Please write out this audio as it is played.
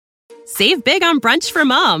Save big on brunch for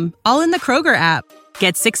mom, all in the Kroger app.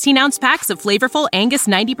 Get 16-ounce packs of flavorful Angus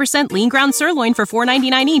 90% lean ground sirloin for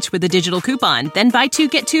 $4.99 each with a digital coupon. Then buy 2,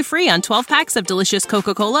 get 2 free on 12 packs of delicious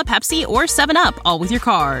Coca-Cola, Pepsi, or 7-Up, all with your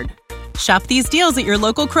card. Shop these deals at your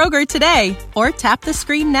local Kroger today, or tap the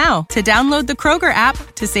screen now to download the Kroger app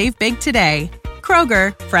to save big today.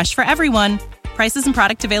 Kroger, fresh for everyone. Prices and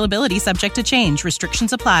product availability subject to change.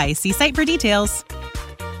 Restrictions apply. See site for details.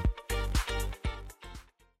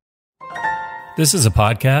 This is a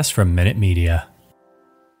podcast from Minute Media.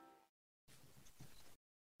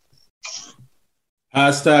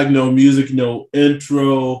 Hashtag no music, no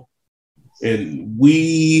intro. And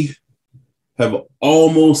we have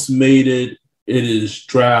almost made it. It is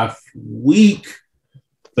draft week.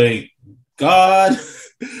 Thank God.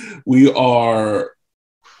 We are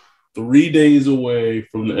 3 days away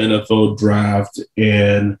from the NFL draft.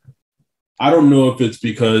 And I don't know if it's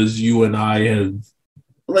because you and I have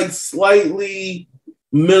slightly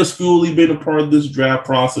minusculely been a part of this draft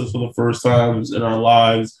process for the first times in our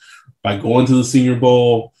lives by going to the Senior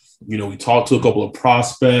Bowl. You know, we talked to a couple of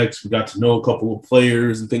prospects. We got to know a couple of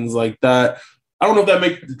players and things like that. I don't know if that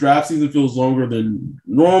makes the draft season feels longer than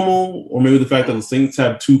normal, or maybe the fact that the Saints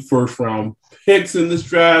have 2 first-round picks in this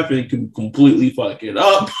draft and can completely fuck it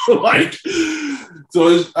up. So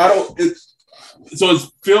it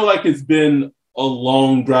feels like it's been a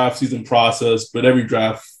long draft season process, but every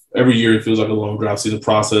year it feels like a long draft season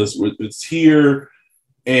process. It's here,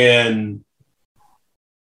 and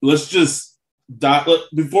let's just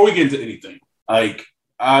before we get into anything. I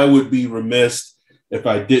would be remiss if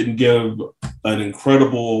I didn't give an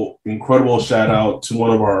incredible shout out to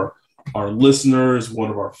one of our listeners, one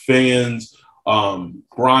of our fans,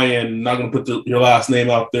 Brian. Not going to put your last name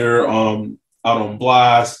out there out on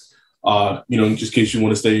blast, just in case you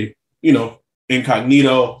want to stay,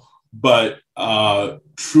 incognito, but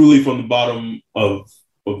truly from the bottom of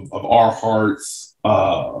our hearts,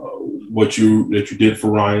 what you did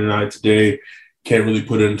for Ryan and I today, can't really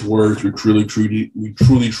put it into words. We truly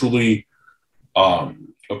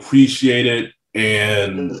appreciate it,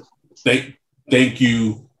 and thank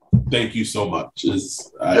you so much.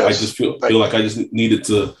 I just feel like I just needed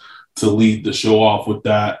to lead the show off with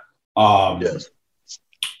that. Yes.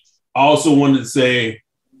 I also wanted to say,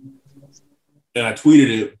 and I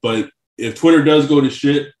tweeted it, but if Twitter does go to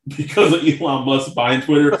shit because of Elon Musk buying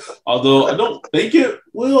Twitter, although I don't think it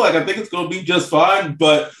will, I think it's going to be just fine.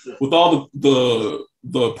 But with all the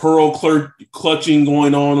pearl clutching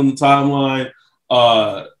going on the timeline,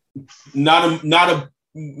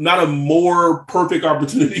 not a more perfect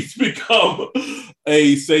opportunity to become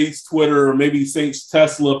a Saints Twitter or maybe Saints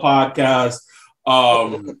Tesla podcast.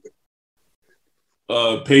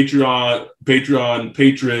 Patron,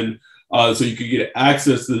 so you could get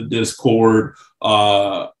access to the Discord.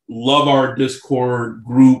 Love our Discord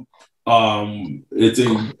group. It's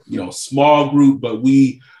a small group, but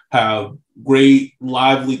we have great,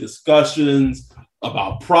 lively discussions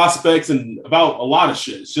about prospects and about a lot of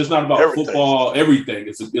shit. It's just not about football, everything.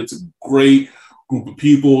 It's a great group of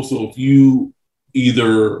people. So if you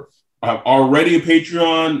either have already a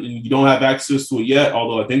Patreon and you don't have access to it yet,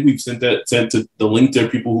 although I think we've sent to the link to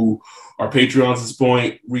people who are Patreons at this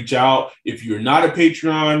point, reach out. If you're not a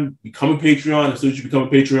Patreon, become a Patreon. As soon as you become a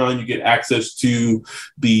Patreon, you get access to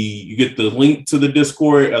you get the link to the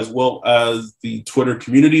Discord as well as the Twitter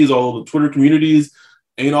communities. Although the Twitter communities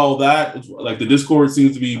ain't all that. It's like the Discord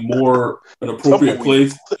seems to be more an appropriate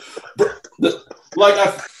place.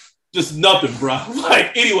 Just nothing, bro.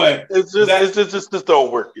 Anyway, it's just don't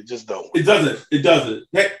work. It just don't work. It doesn't.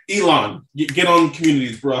 Heck, Elon, get on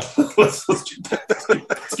communities, bro. let's get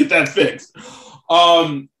that fixed.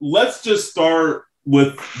 Let's just start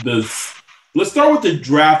with this. Let's start with the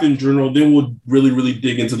draft in general. Then we'll really, really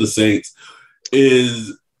dig into the Saints.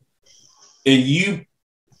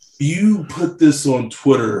 You put this on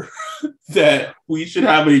Twitter that we should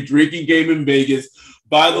have a drinking game in Vegas.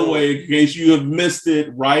 By the way, in case you have missed it,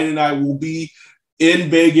 Ryan and I will be in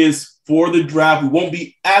Vegas for the draft. We won't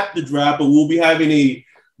be at the draft, but we'll be having a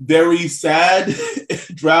very sad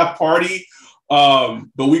draft party. But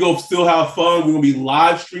we're going to still have fun. We're going to be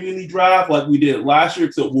live streaming the draft like we did last year,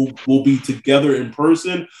 except we'll be together in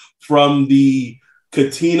person from the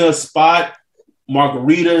Katina spot,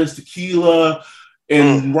 margaritas, tequila.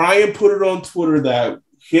 And Ryan put it on Twitter that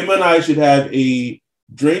him and I should have a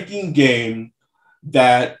drinking game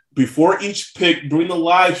that before each pick during the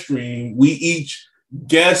live stream, we each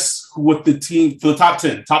guess what the team, for the top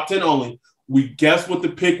 10 only, we guess what the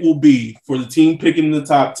pick will be for the team picking in the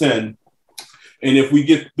top 10. And if we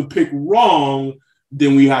get the pick wrong,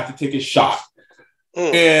 then we have to take a shot.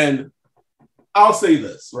 And I'll say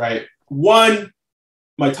this, right? one,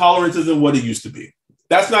 my tolerance isn't what it used to be.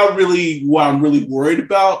 That's not really what I'm really worried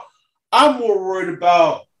about. I'm more worried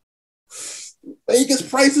about Vegas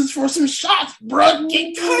prices for some shots, bro.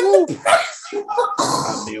 Get cut the price.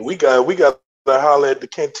 I mean, we got to holler at the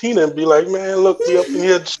cantina and be like, man, look, we up in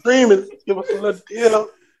here streaming. Give us a little deal.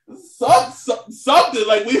 Something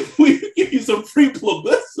like we give you some free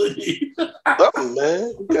publicity. Something,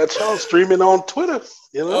 man. We got y'all streaming on Twitter,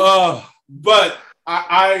 you know. But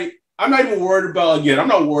I'm not even worried about, again, I'm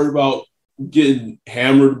not worried about getting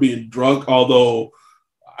hammered, being drunk, although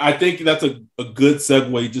I think that's a good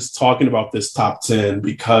segue just talking about this top 10,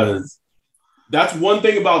 because that's one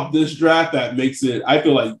thing about this draft that makes it, I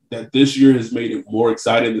feel like that this year has made it more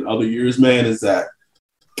exciting than other years, man, is that,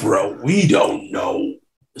 bro, we don't know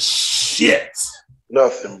shit.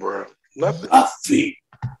 Nothing, bro. Nothing.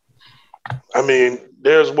 I mean,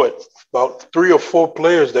 there's about 3 or 4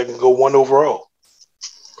 players that can go 1 overall.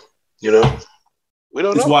 You know? We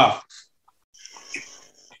don't know. It's wild.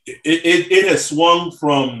 It has swung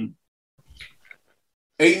from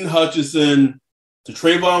Aiden Hutchinson to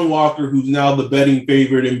Trayvon Walker, who's now the betting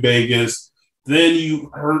favorite in Vegas. Then you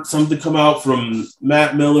heard something come out from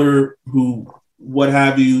Matt Miller, who, what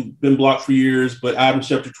have you, been blocked for years, but Adam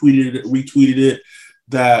Schefter retweeted it,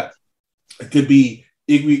 that it could be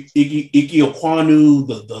Ike Okwanu,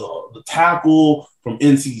 the tackle from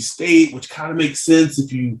NC State, which kind of makes sense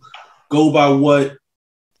if you go by what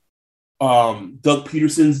Doug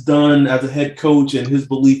Peterson's done as a head coach and his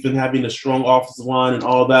belief in having a strong offensive line and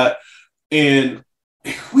all that. And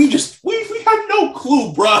we have no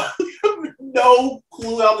clue, bro. We have no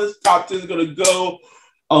clue how this top 10 is going to go.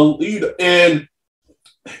 And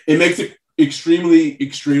it makes it extremely,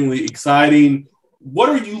 extremely exciting. What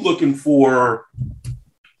are you looking for?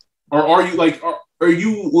 Or are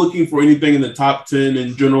you looking for anything in the top 10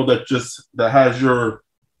 in general that has your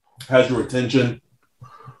attention?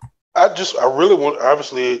 I really want,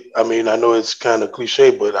 obviously, I mean, I know it's kind of cliche,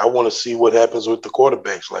 but I want to see what happens with the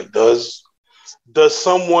quarterbacks. Like, does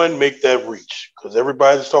someone make that reach? Because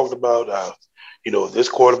everybody's talking about, this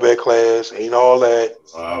quarterback class ain't all that.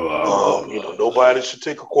 Nobody should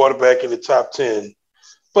take a quarterback in the top 10.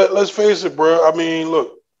 But let's face it, bro. I mean,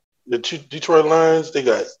 look, the Detroit Lions, they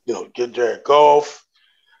got, get Jared Goff.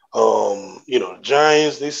 The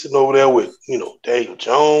Giants, they sitting over there with, Daniel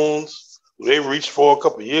Jones, who they reached for a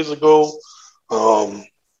couple of years ago.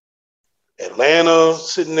 Atlanta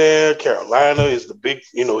sitting there. Carolina is the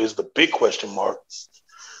big question mark.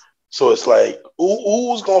 So it's like,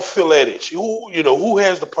 who's gonna fill that itch? Who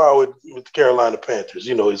has the power with the Carolina Panthers?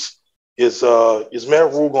 Is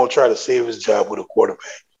Matt Rule gonna try to save his job with a quarterback?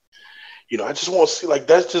 I just want to see, like,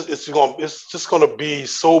 it's just gonna be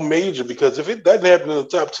so major, because if it doesn't happen in the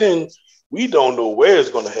top 10, we don't know where it's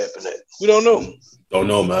gonna happen at. We don't know. Don't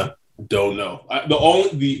know, man. Don't know.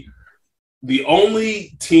 The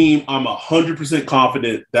only team I'm 100%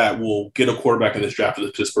 confident that will get a quarterback in this draft is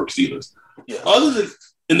the Pittsburgh Steelers. Yeah. Other than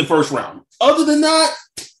in the first round. Other than that,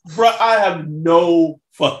 bro, I have no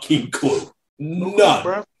fucking clue.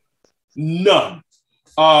 None.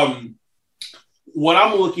 What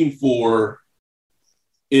I'm looking for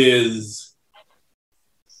is,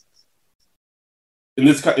 and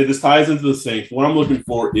this ties into the Saints, what I'm looking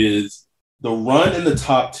for is the run in the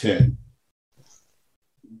top 10.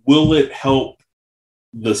 Will it help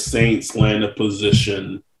the Saints land a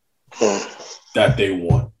position that they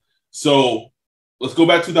want? So let's go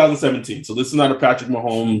back to 2017. So this is not a Patrick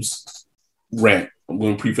Mahomes rant. I'm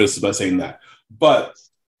going to preface it by saying that. But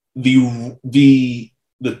the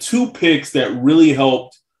 2 picks that really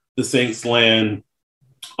helped the Saints land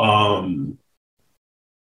Marshawn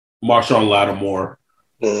Lattimore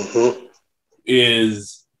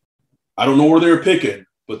is, I don't know where they're picking,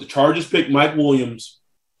 but the Chargers picked Mike Williams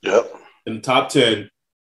in the top 10.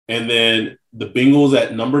 And then the Bengals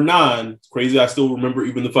at number 9. It's crazy. I still remember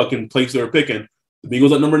even the fucking place they were picking. The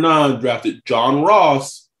Bengals at number 9 drafted John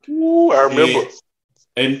Ross. Ooh, I remember.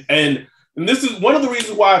 And this is one of the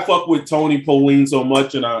reasons why I fuck with Tony Pauline so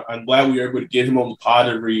much, and I'm glad we were able to get him on the pod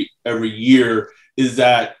every year, is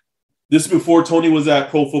that this is before Tony was at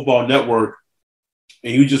Pro Football Network,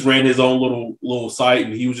 and he just ran his own little site,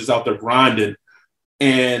 and he was just out there grinding.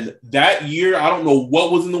 And that year, I don't know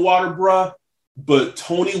what was in the water, bruh, but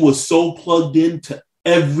Tony was so plugged into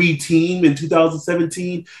every team in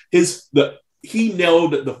 2017. He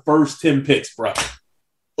nailed the first 10 picks, bruh.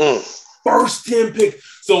 First 10 picks.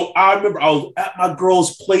 So I remember I was at my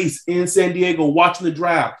girl's place in San Diego watching the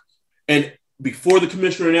draft. And before the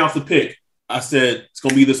commissioner announced the pick, I said, it's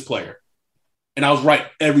going to be this player. And I was right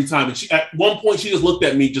every time. And at one point, she just looked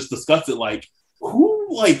at me, just disgusted, like, who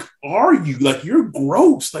like are you? Like, you're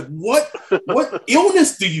gross. Like, what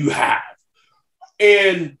illness do you have?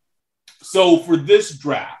 And so for this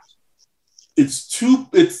draft, it's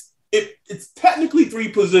technically three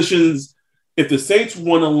positions. If the Saints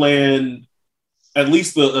want to land at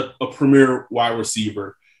least a premier wide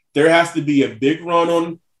receiver, there has to be a big run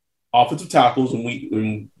on offensive tackles,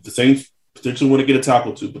 and the Saints potentially want to get a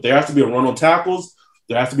tackle too. But there has to be a run on tackles.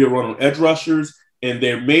 There has to be a run on edge rushers, and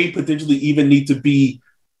there may potentially even need to be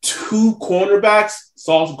two cornerbacks,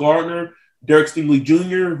 Sauce Gardner, Derek Stingley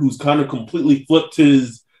Jr., who's kind of completely flipped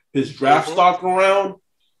his draft stock around.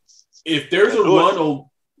 If there's a run on,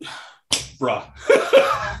 bruh.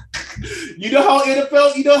 You know how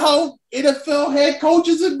NFL head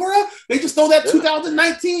coaches are, bro? They just throw that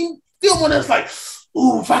 2019 film on us like,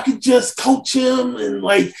 ooh, if I could just coach him and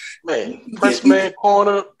like, man, press man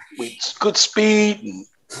corner with good speed and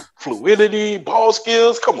fluidity, ball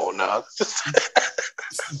skills. Come on now.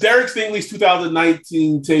 Derek Stingley's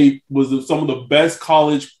 2019 tape was some of the best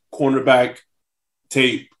college cornerback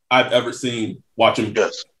tape I've ever seen watching.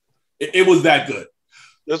 Yes. It was that good.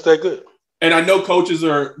 It's that good. And I know coaches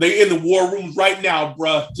they in the war rooms right now,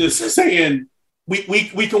 bruh, just saying we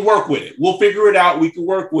can work with it. We'll figure it out. We can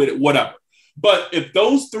work with it, whatever. But if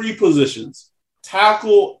those three positions,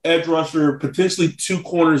 tackle, edge rusher, potentially two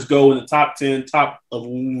corners go in the top 10, top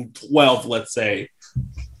 12, let's say,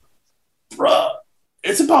 bruh,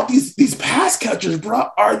 it's about these pass catchers, bruh.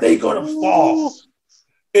 Are they going to fall?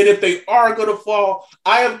 And if they are going to fall,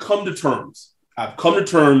 I have come to terms. I've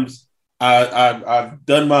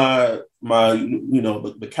done my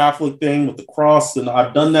the Catholic thing with the cross, and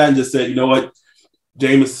I've done that and just said, you know what,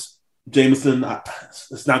 Jameson,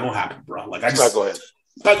 it's not gonna happen, bro. Like, it's not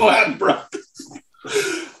gonna happen, bro.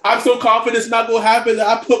 I'm so confident it's not gonna happen that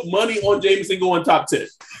I put money on Jameson going top 10,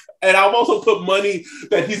 and I've also put money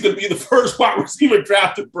that he's gonna be the first wide receiver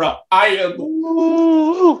drafted, bro. I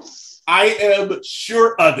am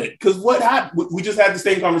sure of it, because what happened? We just had the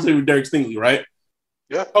same conversation with Derek Stingley, right?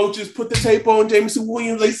 Yeah. Coaches put the tape on Jameson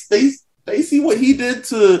Williams. They see what he did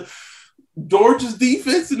to Georgia's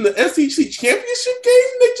defense in the SEC championship game.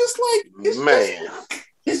 They just like,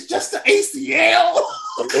 it's just the ACL.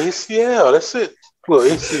 ACL, that's it. Well,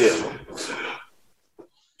 ACL.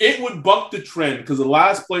 It would buck the trend, because the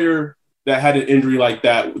last player that had an injury like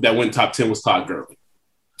that went top 10 was Todd Gurley,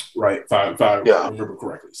 right? If I remember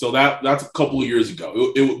correctly. So that's a couple of years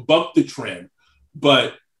ago. It would buck the trend,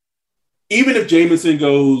 but even if Jameson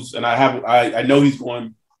goes, and I know he's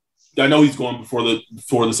going before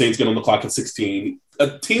the Saints get on the clock at 16.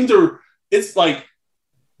 It's like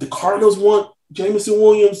the Cardinals want Jameson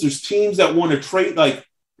Williams. There's teams that want to trade, like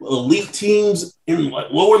elite teams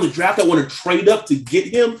lower in the draft that want to trade up to get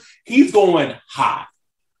him. He's going high.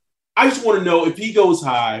 I just want to know, if he goes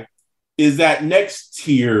high, is that next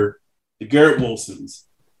tier the Garrett Wilsons,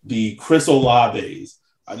 the Chris Olaves?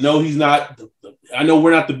 I know he's not. I know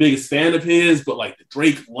we're not the biggest fan of his, but like the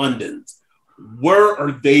Drake Londons, where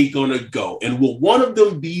are they gonna go? And will one of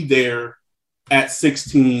them be there at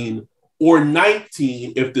 16 or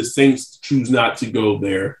 19 if the Saints choose not to go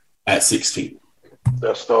there at 16?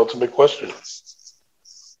 That's the ultimate question.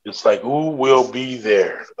 It's like, who will be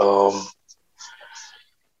there? My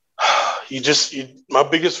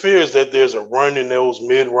biggest fear is that there's a run in those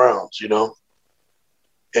mid rounds,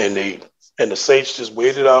 and the Saints just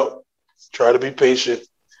wait it out, try to be patient,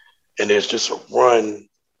 and there's just a run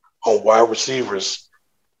on wide receivers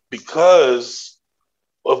because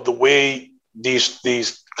of the way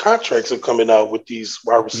these contracts are coming out with these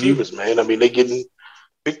wide receivers, man. I mean, they're getting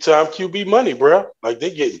big-time QB money, bro. Like,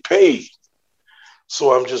 they're getting paid.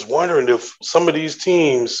 So I'm just wondering if some of these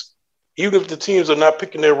teams, even if the teams are not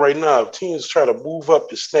picking there right now, if teams try to move up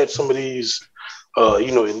and snatch some of these,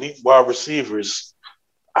 elite wide receivers,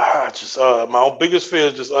 my biggest fear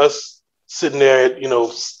is just us sitting there at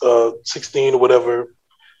 16 or whatever.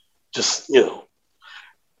 Just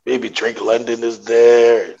maybe Drake London is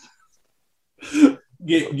there.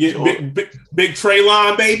 Get big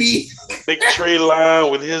Treylon, baby. Big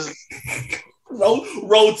Treylon with his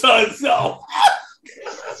rotund self.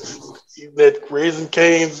 That Raising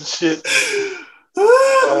Canes and shit.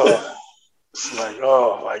 It's like,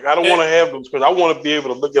 I don't want to have those, because I want to be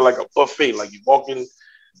able to look at like a buffet, like you walk in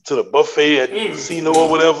to the buffet at the casino or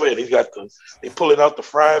whatever, and they pulling out the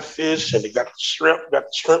fried fish, and they got the shrimp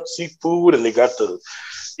seafood, and they got the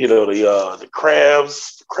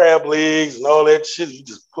crabs, the crab legs, and all that shit. You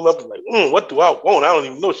just pull up and like, what do I want? I don't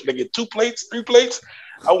even know. Should I get 2 plates, 3 plates?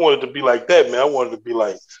 I wanted to be like that, man. I wanted to be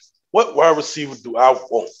like, what wide receiver do I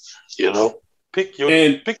want? Pick your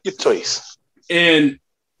choice. And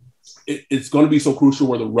it's going to be so crucial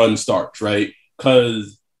where the run starts, right?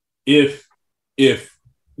 Because if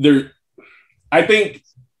there, I think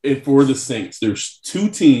if for the Saints, there's two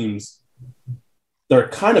teams that are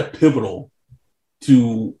kind of pivotal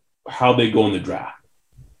to how they go in the draft.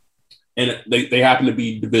 And they happen to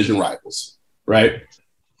be division rivals, right?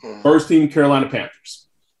 First team, Carolina Panthers,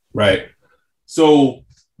 right? So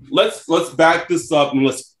let's back this up and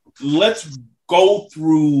let's go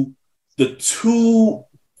through the two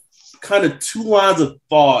lines of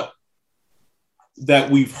thought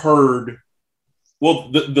that we've heard.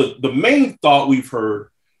 Well, the main thought we've heard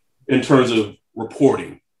in terms of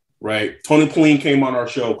reporting, right? Tony Pauline came on our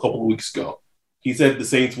show a couple of weeks ago. He said the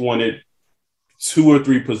Saints wanted 2 or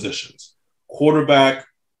 3 positions: quarterback,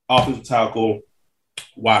 offensive tackle,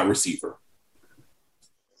 wide receiver.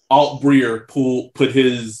 Alt Breer put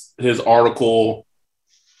his article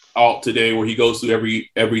out today where he goes through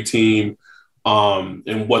every team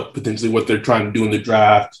and what they're trying to do in the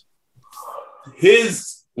draft.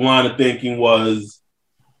 His line of thinking was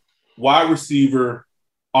wide receiver,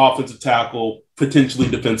 offensive tackle, potentially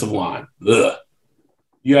defensive line. Ugh.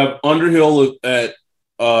 You have Underhill at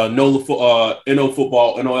NOF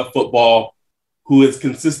football, who has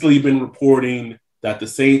consistently been reporting that the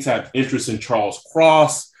Saints have interest in Charles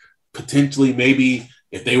Cross, potentially maybe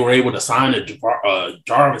if they were able to sign a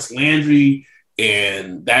Jarvis Landry,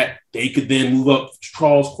 and that they could then move up to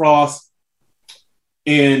Charles Cross.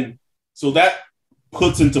 And so that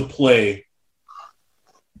puts into play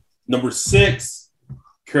number 6,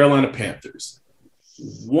 Carolina Panthers.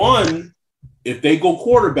 1, if they go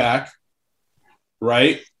quarterback,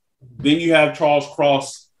 right, then you have Charles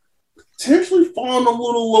Cross potentially falling a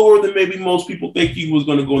little lower than maybe most people think he was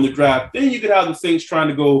going to go in the draft. Then you could have the Saints trying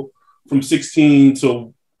to go from 16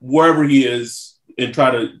 to wherever he is and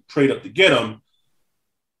try to trade up to get him.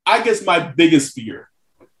 I guess my biggest fear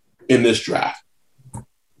in this draft,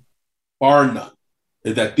 bar none,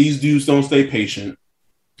 is that these dudes don't stay patient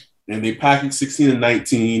and they package 16 and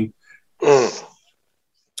 19,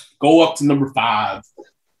 go up to number 5,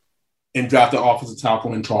 and draft the offensive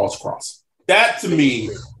tackle in Charles Cross. That, to me,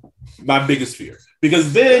 my biggest fear.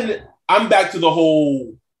 Because then I'm back to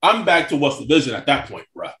what's the vision at that point,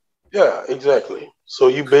 bro. Yeah, exactly. So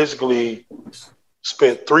you basically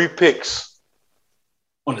spent 3 picks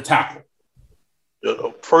on the tackle.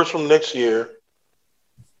 First from next year,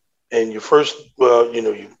 and you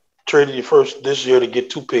traded your first this year to get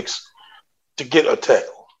 2 picks to get a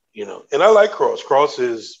tackle, And I like Cross. Cross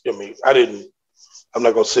is, I'm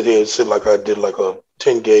not going to sit here and sit like I did like a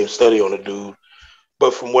 10-game study on a dude.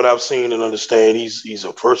 But from what I've seen and understand, he's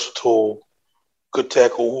a versatile, good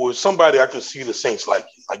tackle who is somebody I can see the Saints like.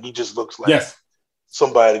 Like he just looks like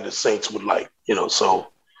somebody the Saints would like, So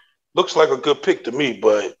looks like a good pick to me,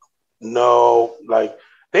 but no, like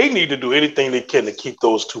they need to do anything they can to keep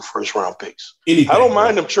those 2 first-round picks. I don't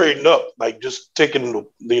mind them trading up, like just taking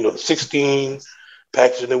the 16,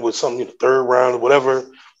 packaging it with something, 3rd round or whatever,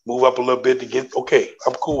 move up a little bit to get okay.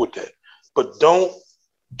 I'm cool with that, but don't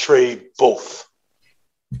trade both.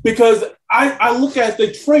 Because I look at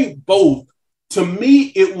they trade both. To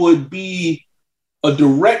me, it would be a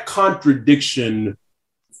direct contradiction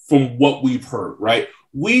from what we've heard, right?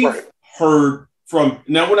 We've heard from,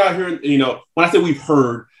 now we're not hearing, when I say we've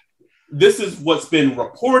heard, this is what's been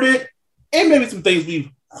reported and maybe some things we've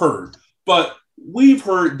heard. But we've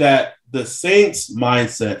heard that the Saints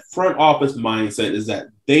mindset, front office mindset, is that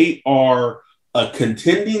they are a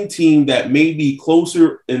contending team that may be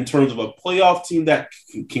closer in terms of a playoff team that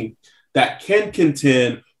can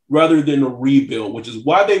contend rather than a rebuild, which is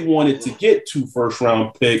why they wanted to get 2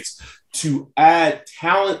 first-round picks to add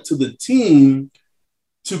talent to the team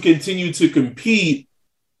to continue to compete.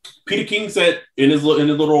 Peter King said in his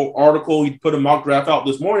little article, he put a mock draft out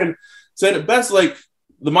this morning, said it best, like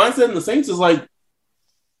the mindset in the Saints is like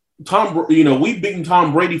we've beaten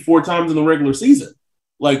Tom Brady 4 times in the regular season.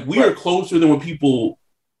 Like we are closer than what people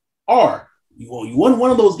are. Well, you won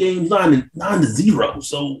one of those games 9-0.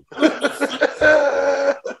 So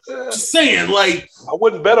just saying, like I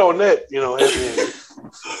wouldn't bet on that,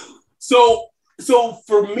 So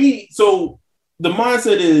for me, the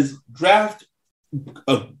mindset is draft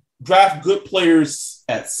good players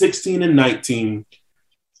at 16 and 19,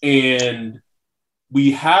 and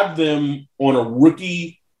we have them on a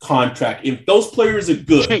rookie contract. If those players are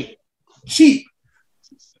good, cheap.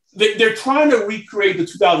 They're trying to recreate the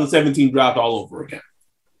 2017 draft all over again.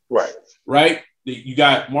 Right? You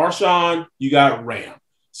got Marshawn, you got Ram.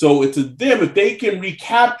 So it's to them, if they can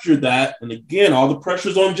recapture that, and again, all the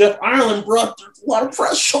pressure's on Jeff Ireland, bro. There's a lot of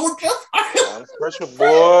pressure on Jeff Ireland. Pressure,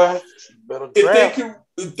 boy.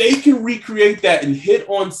 If they can recreate that and hit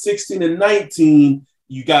on 16 and 19,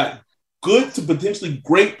 you got good to potentially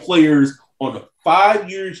great players on the 5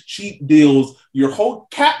 years cheap deals. Your whole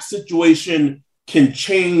cap situation can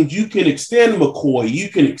change. You can extend McCoy. You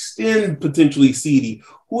can extend potentially CeeDee,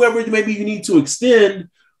 whoever maybe you need to extend,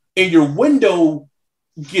 and your window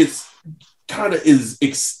gets kind of is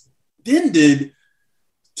extended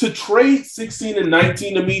to trade 16 and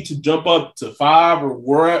 19 to me to jump up to 5 or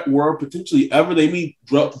where potentially ever they may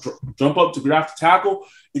jump up to draft tackle.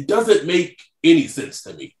 It doesn't make any sense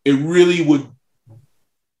to me. It really would.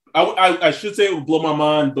 I should say it would blow my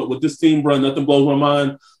mind, but with this team, bro, nothing blows my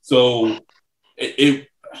mind. So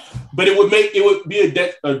but it would be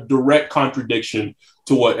a direct contradiction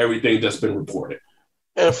to what everything that's been reported.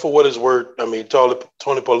 And for what it's worth, I mean,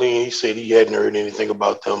 Tony Pauline, he said he hadn't heard anything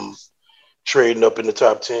about them trading up in the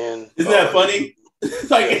top 10. Isn't that funny?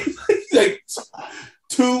 It's like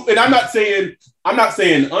two, and I'm not saying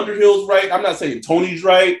Underhill's right. I'm not saying Tony's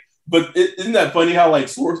right. But isn't that funny how like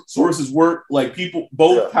sources work? Like people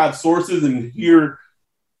both have sources and hear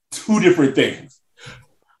two different things.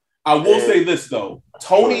 I will say this though,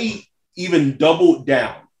 Tony even doubled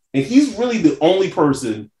down, and he's really the only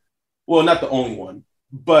person. Well, not the only one,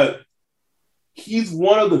 but he's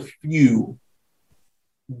one of the few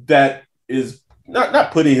that is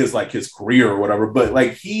not putting his career or whatever, but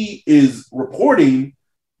like he is reporting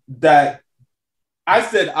that. I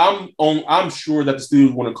said I'm sure that the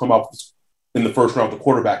Steelers want to come out in the first round with the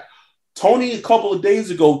quarterback. Tony, a couple of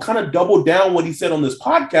days ago, kind of doubled down what he said on this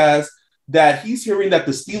podcast that he's hearing that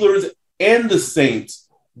the Steelers and the Saints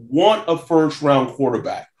want a first round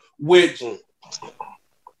quarterback, which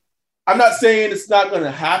I'm not saying it's not going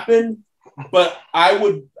to happen, but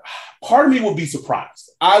part of me would be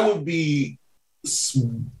surprised. I would be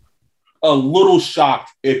a little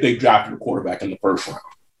shocked if they drafted a quarterback in the first round.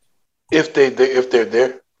 If they're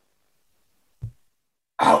there,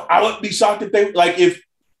 I would be shocked if they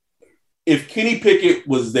if Kenny Pickett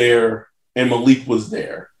was there and Malik was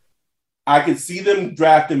there. I could see them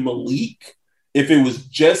drafting Malik. If it was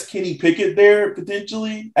just Kenny Pickett there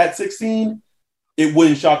potentially at 16, it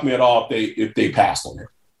wouldn't shock me at all if they passed on it.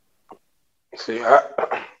 See,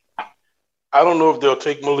 I don't know if they'll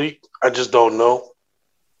take Malik. I just don't know.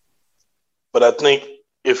 But I think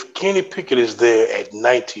if Kenny Pickett is there at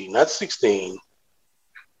 19, not 16,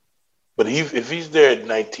 but if he's there at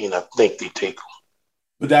 19, I think they take him.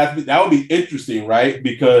 But that would be interesting, right?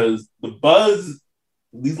 Because the buzz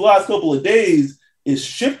these last couple of days is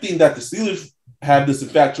shifting that the Steelers have this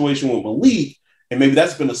infatuation with Malik, and maybe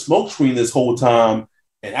that's been a smokescreen this whole time.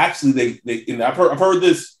 And actually, they and I've heard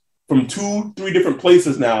this from 2-3 different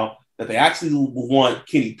places now that they actually want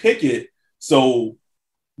Kenny Pickett. So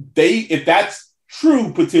if that's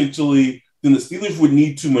true, potentially, then the Steelers would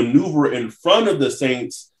need to maneuver in front of the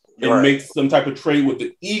Saints and make some type of trade with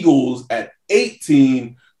the Eagles at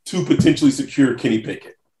 18 to potentially secure Kenny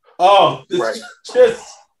Pickett. Oh,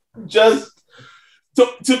 just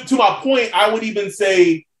to my point, I would even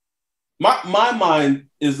say my mind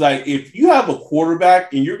is like, if you have a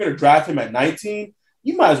quarterback and you're going to draft him at 19,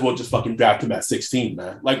 you might as well just fucking draft him at 16,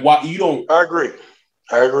 man. Like, why you don't? I agree.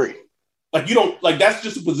 Like, you don't, like, that's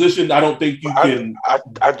just a position I don't think you can.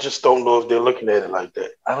 I just don't know if they're looking at it like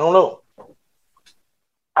that. I don't know.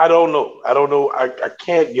 I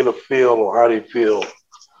can't get a feel on how they feel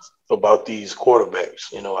about these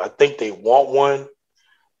quarterbacks. You know, I think they want one,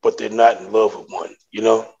 but they're not in love with one, you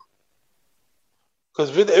know?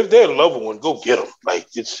 Because if they're in love with one, go get them. Like,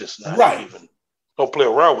 it's just not even, don't play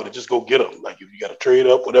around with it. Just go get them. Like, if you got to trade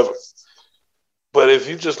up, whatever. But if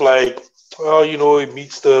you just like, well, you know, it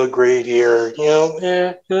meets the grade here, you know,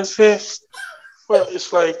 yeah, that's it. Well,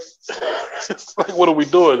 it's like, what are we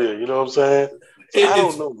doing here? You know what I'm saying? I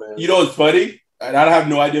don't know, man. You know what's funny? And I have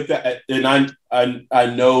no idea if that, and I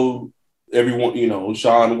know everyone, you know,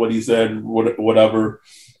 Sean, what he said, whatever,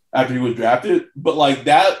 after he was drafted. But, like,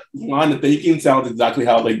 that line of thinking sounds exactly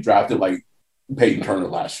how they drafted, like, Peyton Turner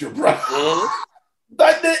last year, bro. Mm-hmm.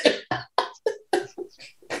 That did.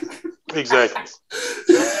 Exactly.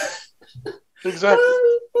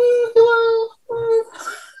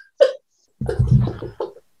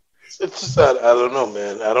 It's just, I don't know,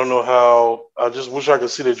 man. I don't know how. I just wish I could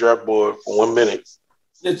see the draft board for 1 minute.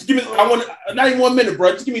 Just give me. Not even 1 minute,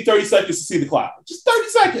 bro. Just give me 30 seconds to see the cloud. Just 30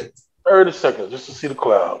 seconds. 30 seconds just to see the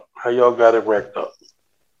cloud. How y'all got it racked up?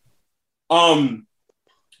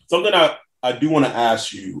 Something I do want to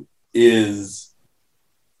ask you is,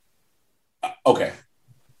 okay.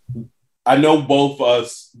 I know both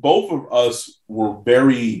of us were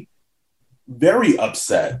very, very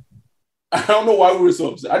upset. I don't know why we were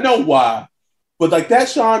so upset. I know why, but like that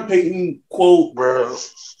Sean Payton quote, bro,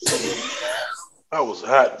 that was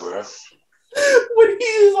hot, bro. When he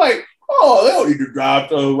was like, oh, they don't need to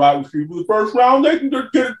draft a wide receiver in the first round. They can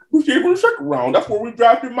just get a receiver in the second round. That's where we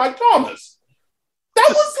drafted Mike Thomas. That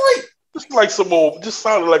was like just like some old, just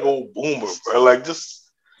sounded like old boomer, bro. Like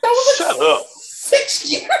just that was shut up.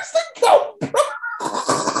 6 years ago, bro.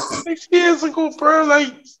 6 years ago, bro.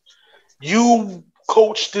 Like you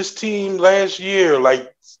coached this team last year,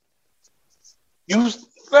 like you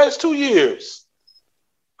last 2 years.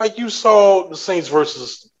 Like you saw the Saints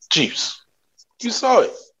versus Chiefs. You saw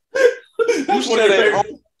it. That's one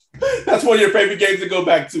of your favorite games to go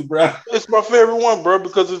back to, bro. It's my favorite one, bro,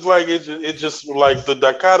 because it's like it just like the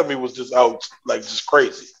dichotomy was just out, like just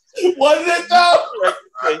crazy. Was it though?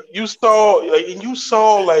 Like you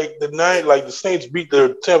saw like the Saints beat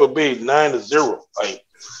the Tampa Bay 9-0. Like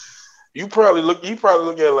he probably look at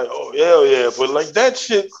it like, oh hell yeah, but like that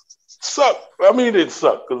shit sucked. I mean, it didn't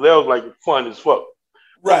suck because that was like fun as fuck.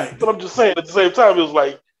 Right. But I'm just saying at the same time, it was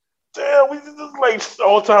like, damn, we just like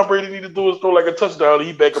all Tom Brady need to do is throw like a touchdown and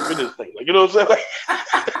he back up in this thing. Like, you know what I'm saying? Like,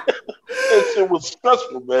 that shit was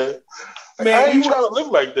stressful, man. Like, man, I ain't trying to live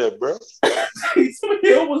like that, bro. Taysom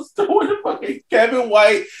Hill was throwing the fucking Kevin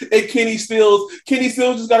White and Kenny Stills. Kenny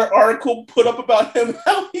Stills just got an article put up about him,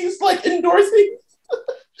 how he's like endorsing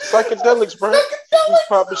psychedelics, bro. He's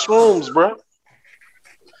popping shrooms, bro.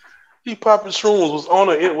 He popping shrooms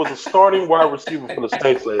was a starting wide receiver for the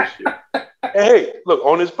Saints last year. And hey, look,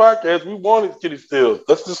 on this podcast, we wanted Kenny Stills.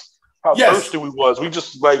 That's just how thirsty we was. We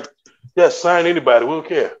just like, sign anybody. We don't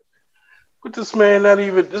care. But this man not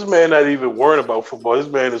even worrying about football. This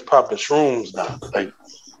man is popping shrooms now, like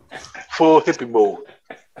full hippie mode.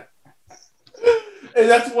 And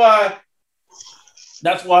that's why,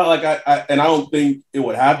 like I don't think it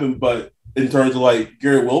would happen, but in terms of like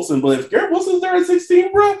Garrett Wilson, but if Garrett Wilson's there at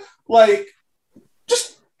 16, bro, like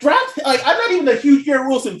just draft. Like I'm not even a huge Garrett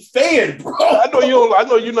Wilson fan, bro. I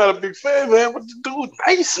know you're not a big fan, man. But the dude,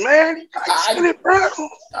 nice, man. It, bro.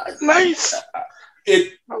 Nice.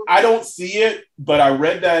 I don't see it, but I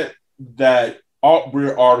read that Alt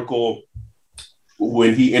Breer article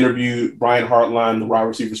when he interviewed Brian Hartline, the wide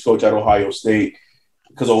receivers coach at Ohio State,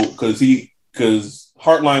 because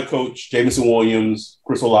Hartline coach Jameson Williams,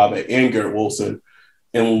 Chris Olave, and Garrett Wilson.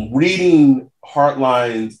 And reading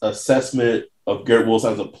Hartline's assessment of Garrett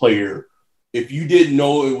Wilson as a player, if you didn't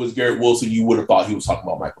know it was Garrett Wilson, you would have thought he was talking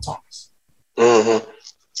about Michael Thomas. Mm-hmm.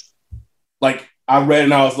 Like I read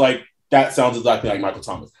and I was like, that sounds exactly like Michael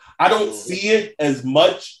Thomas. I don't see it as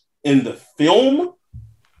much in the film,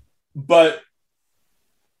 but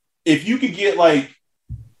if you could get like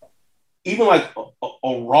even like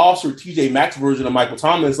a Ross or TJ Maxx version of Michael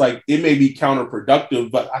Thomas, like it may be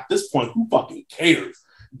counterproductive, but at this point, who fucking cares?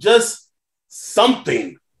 Just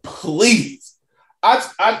something, please. I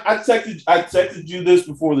texted you this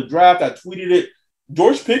before the draft. I tweeted it.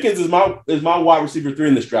 George Pickens is my wide receiver 3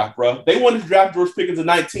 in this draft, bro. They wanted to draft George Pickens at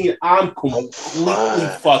 19. I'm completely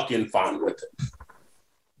fucking fine with it.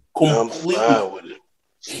 Completely. I'm fine with it.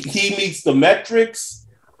 He meets the metrics.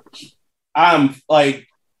 I'm like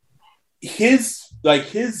his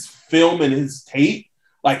film and his tape,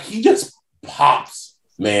 like he just pops,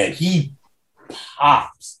 man. He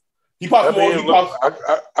pops. He pops more.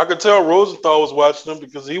 I could tell Rosenthal was watching him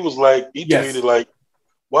because he was like, tweeted like,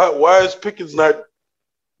 why is Pickens not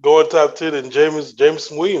going top 10 and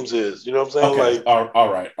Jameson Williams is? You know what I'm saying? Okay. Like,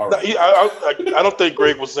 all right. I don't think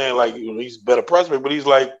Greg was saying like he's a better prospect, but he's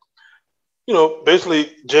like,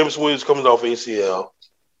 basically Jameson Williams coming off ACL.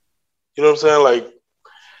 You know what I'm saying? Like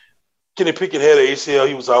Kenny Pickett had an ACL.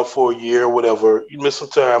 He was out for a year, whatever. He missed some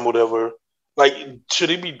time, whatever. Like, should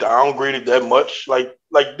he be downgraded that much? Like,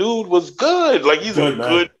 dude was good. Like, he's a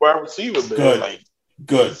good wide receiver, man. Good. Like,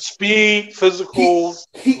 good speed, physical,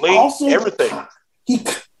 he length, also everything.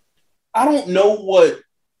 I don't know what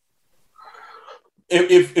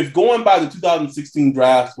if going by the 2016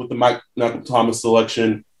 draft with the Michael Thomas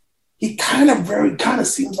selection, he kind of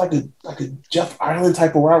seems like a Jeff Ireland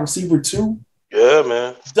type of wide receiver too. Yeah,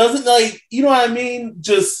 man. Doesn't like, you know what I mean?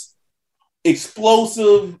 Just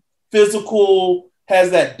explosive, physical,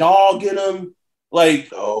 has that dog in him. Like,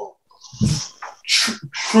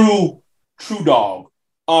 true dog.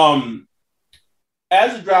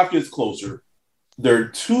 As the draft gets closer, there are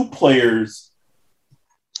 2 players.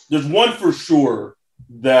 There's one for sure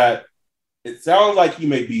that it sounds like he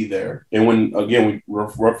may be there. And when, again, we're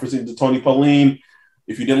referencing to Tony Pauline,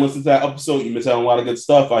 if you didn't listen to that episode, you missed out on a lot of good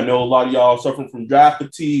stuff. I know a lot of y'all are suffering from draft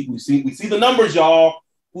fatigue. We see the numbers, y'all.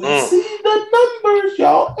 We see the numbers,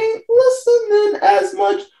 y'all. Ain't listening as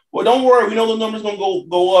much. Well, don't worry. We know the numbers going to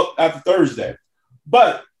go up after Thursday.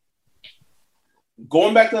 But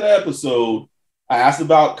going back to that episode, I asked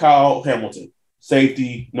about Kyle Hamilton,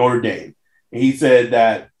 safety, Notre Dame. And he said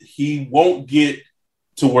that he won't get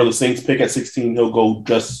to where the Saints pick at 16. He'll go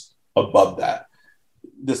just above that.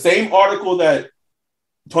 The same article that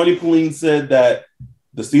Tony Pauline said that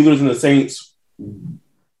the Steelers and the Saints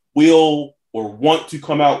will or want to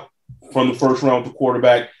come out from the first round with the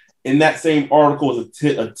quarterback. In that same article is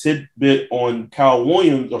a tidbit on Kyle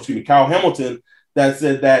Hamilton, that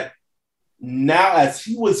said that now, as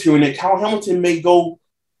he was hearing it, Kyle Hamilton may go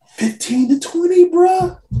 15 to 20,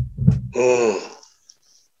 bruh.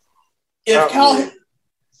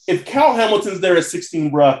 If Kyle Hamilton's there at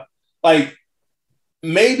 16, bruh, like,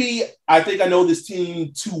 maybe I think I know this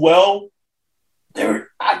team too well.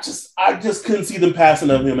 I just couldn't see them passing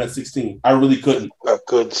of him at 16. I really couldn't. I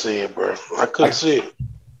couldn't see it, bro. I couldn't see it.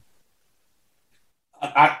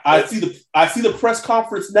 I see the press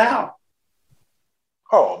conference now.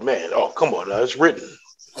 Oh man! Oh, come on now, it's written.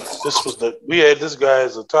 We had this guy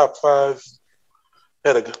as a top 5,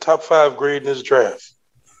 had a top 5 grade in his draft.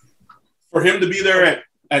 For him to be there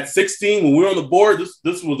at 16 when we were on the board,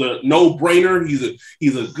 this was a no-brainer.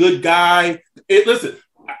 He's a good guy. Listen,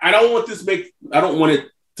 I don't want it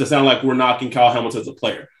to sound like we're knocking Kyle Hamilton as a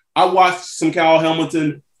player. I watched some Kyle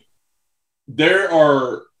Hamilton.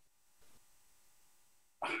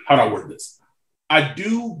 How do I word this? I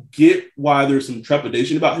do get why there's some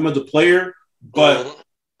trepidation about him as a player, but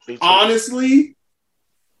honestly,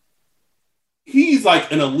 he's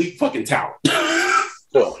like an elite fucking talent.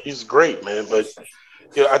 No, he's great, man. But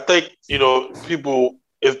I think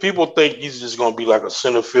if people think he's just gonna be like a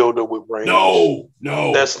center fielder with range, no,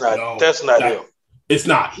 that's not him. It's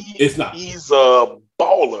not. It's not. He's a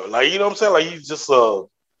baller, like, you know what I'm saying? Like, he's just a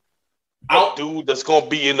dude that's gonna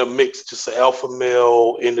be in the mix, just an alpha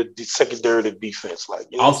male in the secondary to defense. Like,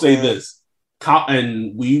 I'll say this,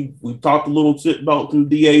 and we talked a little bit about some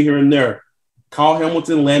DA here and there. Kyle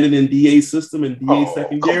Hamilton landed in DA's system and DA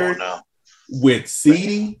secondary with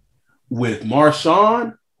CeeDee, with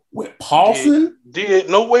Marshawn, with Paulson. DA,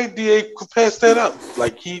 no way DA could pass that up.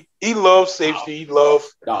 Like, he loves safety. He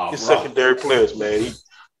loves his secondary players, man.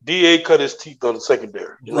 DA cut his teeth on the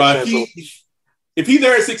secondary. You know right. If he's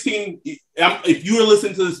there at 16, if you are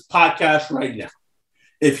listening to this podcast right now,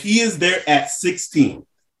 if he is there at 16,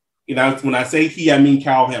 when I say he, I mean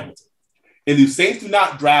Kyle Hamilton, and the Saints do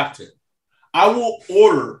not draft him, I will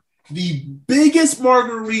order the biggest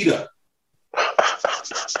margarita.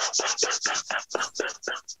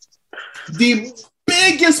 The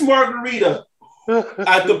biggest margarita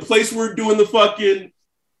at the place we're doing the fucking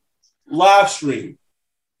live stream.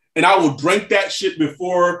 And I will drink that shit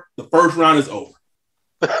before the first round is over.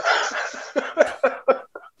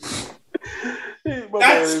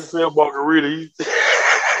 That's margarita.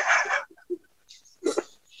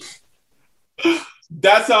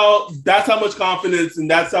 That's how much confidence,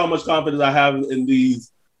 and that's how much confidence I have in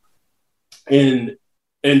these, and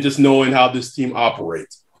just knowing how this team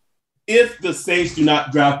operates. If the Saints do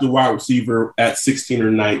not draft a wide receiver at 16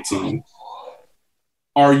 or 19,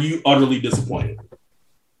 are you utterly disappointed?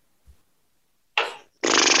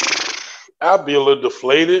 I'd be a little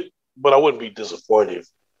deflated, but I wouldn't be disappointed.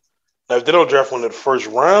 Now, if they don't draft one in the first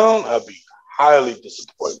round, I'd be highly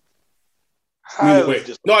disappointed.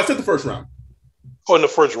 Disappointed. No, I said the first round. Oh, in the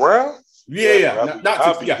first round? Yeah.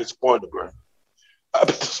 I'd be disappointed, bro. I'd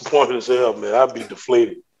be disappointed as hell, man. I'd be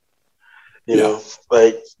deflated. You know,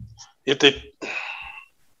 like, I'd be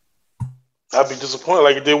disappointed.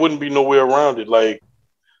 Like, there wouldn't be no way around it. Like,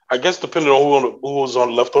 I guess depending on who was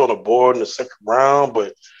left on the board in the second round,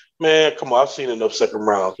 but man, come on, I've seen enough second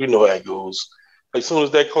rounds. We know how it goes. Like, as soon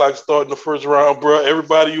as that clock starts in the first round, bro,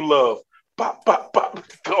 everybody you love, pop, pop, pop,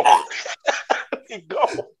 go. Go,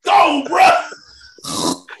 bro.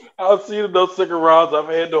 I've seen enough second rounds. I've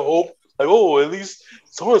had the hope, like, at least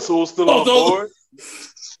so-and-so is still on board.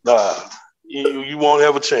 Nah, you won't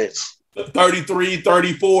have a chance. 33,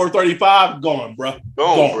 34, 35, gone, bro.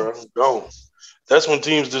 Gone. That's when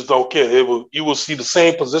teams just don't care. You will see the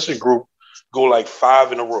same position group go like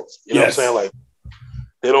 5 in a row. You know what I'm saying? Like,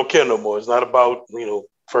 they don't care no more. It's not about,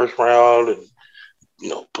 first round and,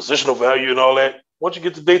 positional value and all that. Once you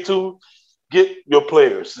get to day 2, get your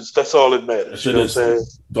players. That's all that matters. You know what I'm saying?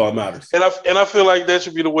 That's all that matters. And I feel like that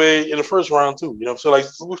should be the way in the first round too. You know what I'm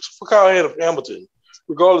saying? Like, for Kyle Hamilton,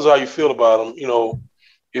 regardless of how you feel about him,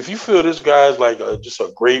 if you feel this guy's like just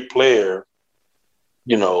a great player,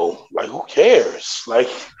 like, who cares? Like,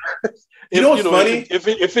 what's funny?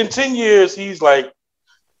 If in 10 years he's like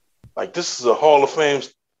this is a Hall of Fame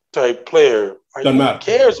type player, like, who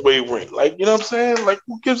cares where he went? Like, you know what I'm saying? Like,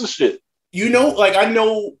 who gives a shit? I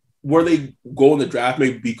know where they go in the draft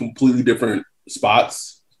may be completely different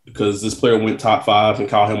spots because this player went top 5 and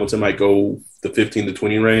Kyle Hamilton might go the 15 to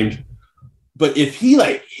 20 range. But if he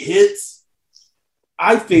like hits,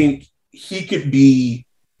 I think he could be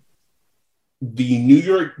the New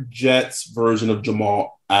York Jets version of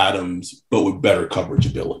Jamal Adams, but with better coverage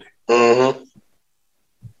ability. Mm-hmm.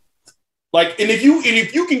 Like, and if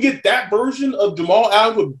you can get that version of Jamal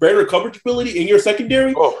Adams with better coverage ability in your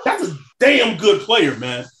secondary, that's a damn good player,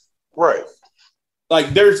 man. Right.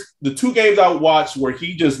 Like, there's the 2 games I watched where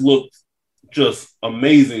he just looked just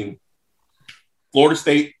amazing. Florida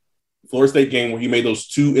State game where he made those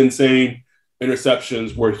 2 insane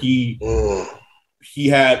interceptions where he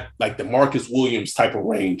had like the Marcus Williams type of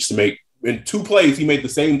range to make in 2 plays. He made the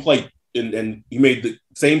same play and he made the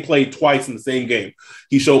same play twice in the same game.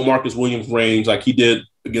 He showed Marcus Williams range like he did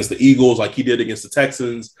against the Eagles, like he did against the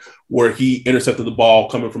Texans, where he intercepted the ball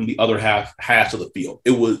coming from the other half of the field.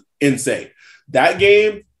 It was insane. That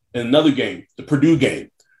game and another game, the Purdue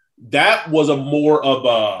game, that was a more of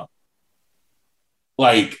a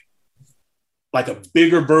like a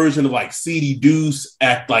bigger version of like CD Deuce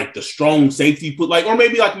at like the strong safety put, like, or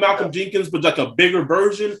maybe like Malcolm Jenkins, but like a bigger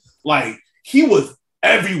version. Like, he was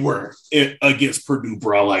everywhere against Purdue,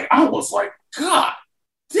 bro. Like, I was like, God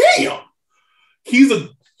damn. He's an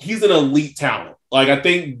elite talent. Like, I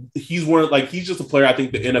think he's just a player I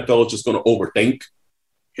think the NFL is just going to overthink.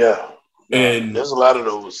 Yeah. And there's a lot of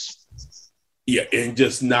those. Yeah, and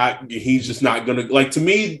he's just not going to, like, to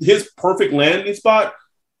me, his perfect landing spot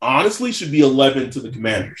honestly should be 11 to the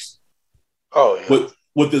Commanders. Oh, yeah.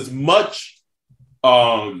 With as much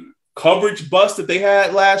coverage bust that they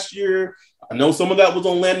had last year, I know some of that was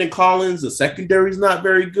on Landon Collins. The secondary's not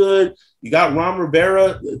very good. You got Ron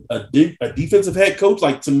Rivera, a defensive head coach.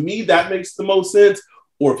 Like, to me, that makes the most sense.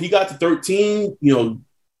 Or if he got to 13,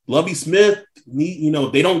 Lovie Smith,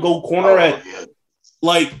 they don't go corner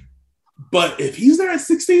like, but if he's there at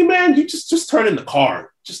 16, man, you just turn in the card.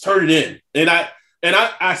 Just turn it in. And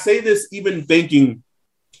I say this even thinking,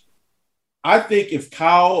 I think if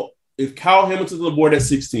Kyle Hamilton's on the board at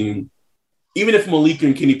 16, even if Malik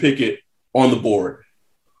and Kenny Pickett on the board,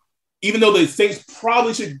 even though the Saints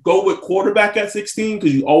probably should go with quarterback at 16,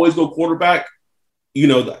 because you always go quarterback, you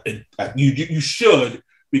should,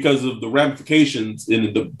 because of the ramifications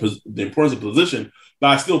in the importance of position.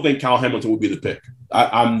 But I still think Kyle Hamilton would be the pick.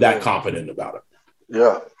 I'm that confident about it.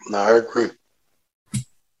 Yeah, no, I agree.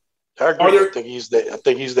 I think he's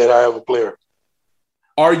that high of a player.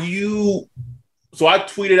 So I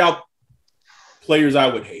tweeted out players I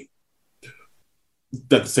would hate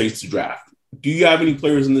that the Saints to draft. Do you have any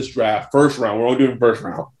players in this draft, first round, we're only doing first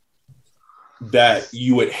round, that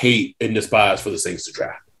you would hate and despise for the Saints to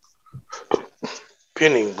draft?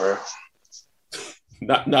 Penning, bro.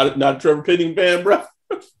 Not a Trevor Penning fan, bro.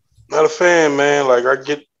 Not a fan, man. Like,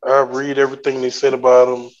 I read everything they said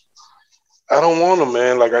about him. I don't want him,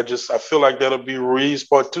 man. Like, I feel like that'll be Ruiz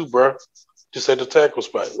part 2, bro. Just at the tackle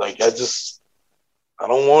spot. Like, I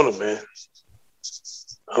don't want him, man.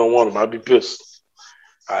 I don't want him. I'd be pissed.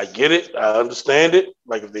 I get it. I understand it.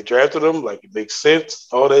 Like, if they drafted him, like, it makes sense,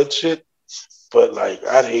 all that shit. But, like,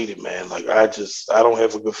 I'd hate it, man. Like, I don't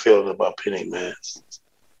have a good feeling about Penning, man.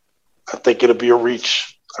 I think it'll be a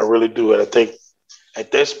reach. I really do. And I think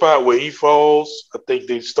at that spot where he falls, I think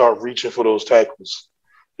they start reaching for those tackles.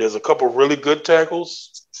 There's a couple really good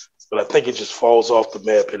tackles, but I think it just falls off the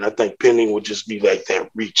map. And I think Penning would just be like that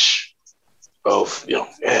reach of,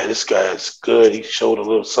 this guy's good. He showed a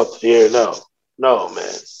little something here. No,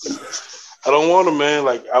 man. I don't want him, man.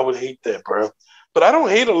 Like, I would hate that, bro. But I don't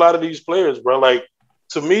hate a lot of these players, bro. Like,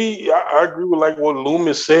 to me, I agree with, like, what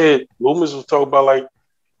Loomis said. Loomis was talking about, like,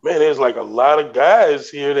 man, there's, like, a lot of guys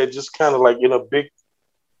here that just kind of, like, in a big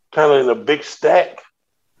stack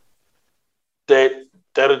that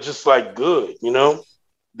are just, like, good,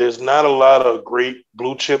 There's not a lot of great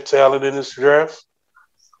blue chip talent in this draft.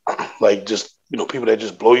 Like, just, people that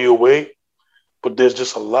just blow you away. But there's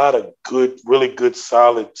just a lot of good, really good,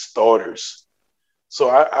 solid starters. So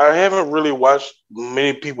I haven't really watched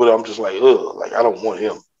many people that I'm just like, ugh, like, I don't want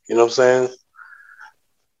him. You know what I'm saying?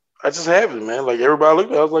 I just haven't, man. Like, everybody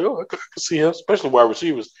looked at it, I was like, oh, I could see him, especially wide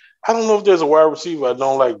receivers. I don't know if there's a wide receiver I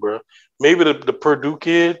don't like, bro. Maybe the Purdue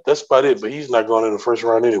kid, that's about it, but he's not going in the first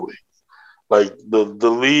round anyway. Like, the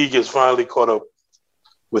league has finally caught up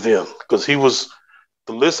with him because he was –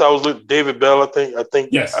 the list I was looking, David Bell, I think.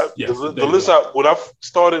 Yes. The list when I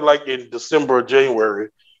started, like, in December or January,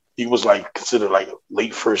 he was, like, considered, like,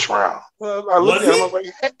 late first round. Well, I looked at him, I was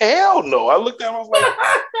like, hell no. I looked at him, I was like,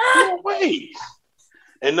 no way.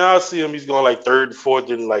 And now I see him, he's going, like, third and fourth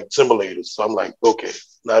in, like, simulators. So I'm like, okay,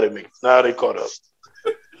 now they caught up.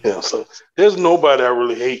 So there's nobody I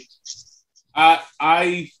really hate. I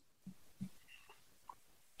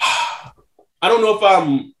don't know if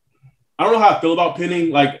I don't know how I feel about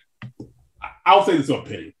Penning. Like, I'll say this about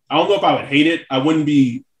Penning. I don't know if I would hate it. I wouldn't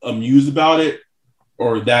be amused about it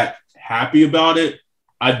or that happy about it.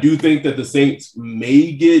 I do think that the Saints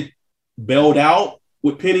may get bailed out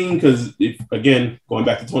with Penning because, if again, going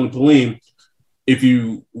back to Tony Pauline, if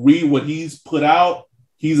you read what he's put out,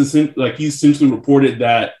 he's essentially reported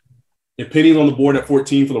that if Penning's on the board at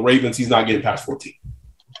 14 for the Ravens, he's not getting past 14.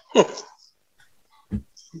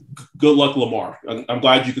 Good luck, Lamar. I'm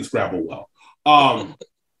glad you can scrabble well.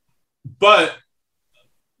 But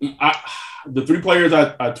the three players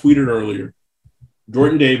I tweeted earlier,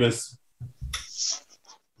 Jordan Davis,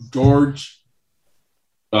 George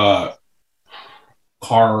Karlaftis,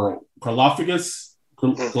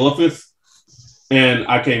 and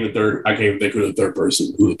I can't even think who the third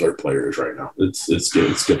person, who the third player is right now. It's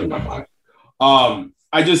skipping my mind.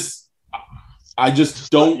 I just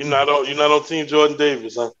don't. You're not on Team Jordan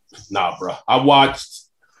Davis, huh? Nah, bro. I watched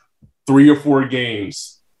 3 or 4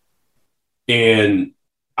 games, and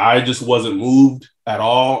I just wasn't moved at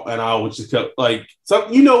all. And I was just kept like,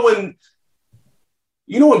 when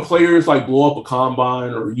players like blow up a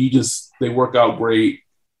combine or they work out great,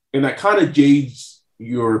 and that kind of jades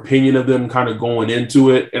your opinion of them kind of going into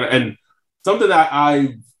it. And something that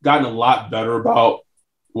I've gotten a lot better about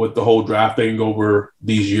with the whole draft thing over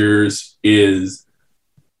these years is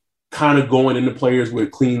kind of going into players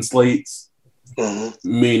with clean slates,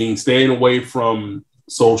 meaning staying away from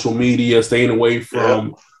social media, staying away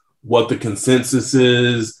from what the consensus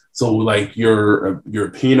is. So like your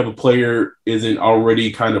opinion of a player isn't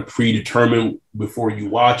already kind of predetermined before you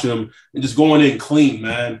watch them, and just going in clean,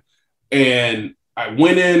 man. And I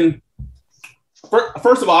went in,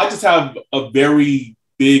 first of all, I just have a very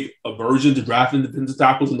big aversion to drafting defensive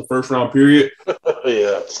tackles in the first round period.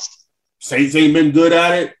 Yeah. Saints ain't been good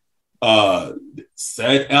at it.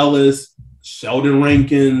 Seth Ellis, Sheldon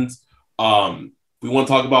Rankins. We want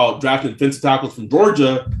to talk about drafting defensive tackles from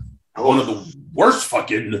Georgia. One of the worst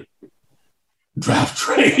fucking draft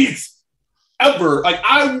trades ever. Like,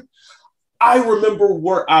 I remember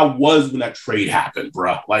where I was when that trade happened,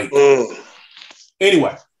 bro. Like,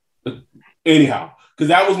 anyhow, because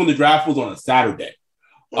that was when the draft was on a Saturday.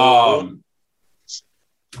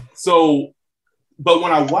 So, but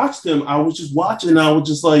when I watched him, I was just watching, and I was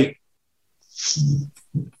just like,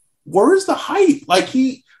 where's the hype? Like,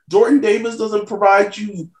 Jordan Davis doesn't provide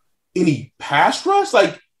you any pass rush.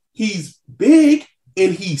 Like, he's big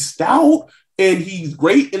and he's stout and he's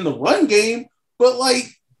great in the run game, but like,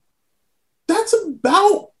 that's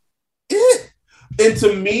about it. And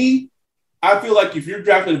to me, I feel like if you're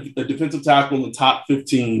drafting a defensive tackle in the top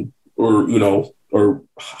 15 or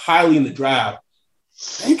highly in the draft,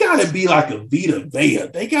 they got to be like a Vita Vea.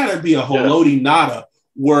 They got to be a Haloti Ngata,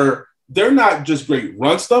 where they're not just great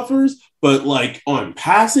run stuffers, but like on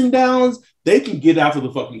passing downs, they can get after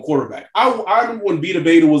the fucking quarterback. I remember when Vita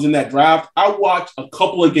Vea was in that draft, I watched a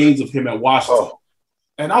couple of games of him at Washington,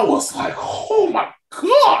 and I was like, oh my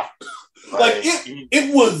God. Like,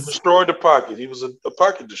 it was... Destroyed the pocket. He was a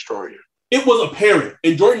pocket destroyer. It was apparent.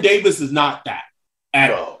 And Jordan Davis is not that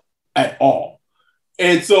at all.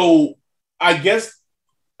 And so I guess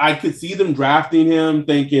I could see them drafting him,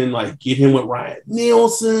 thinking, like, get him with Ryan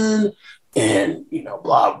Nielsen and,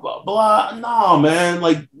 blah, blah, blah. No, man.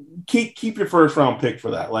 Like, keep your first round pick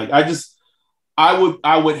for that. Like,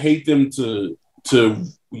 I would hate them to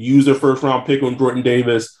use their first round pick on Jordan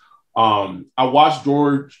Davis. I watched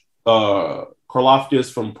George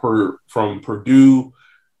Karlaftis from Purdue,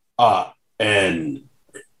 and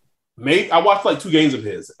I watched like 2 games of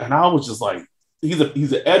his, and I was just like, he's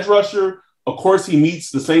an edge rusher. Of course, he meets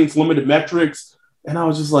the Saints' limited metrics, and I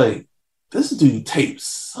was just like, this dude tape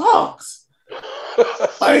sucks.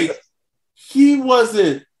 Like, he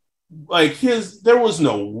wasn't like there was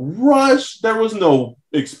no rush, there was no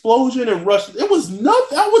explosion and rush. It was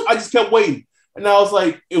nothing. I just kept waiting, and I was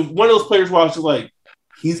like, it was one of those players where I was just like,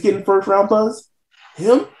 he's getting first round buzz.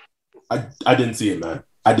 Him? I didn't see it, man.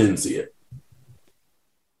 I didn't see it.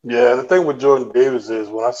 Yeah, the thing with Jordan Davis is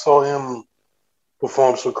when I saw him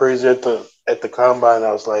perform so crazy at the combine,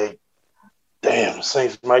 I was like, damn, the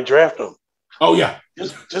Saints might draft him. Oh yeah.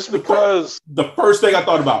 Just because the first thing I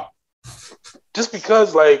thought about. Just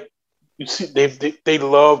because, like, you see, they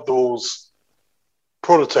love those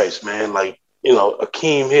prototypes, man. Like,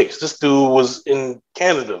 Akeem Hicks. This dude was in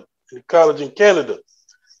Canada, in college in Canada.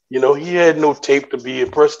 He had no tape to be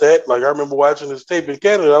impressed at. Like, I remember watching his tape in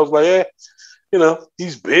Canada. I was like,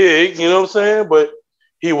 he's big, you know what I'm saying? But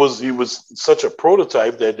he was such a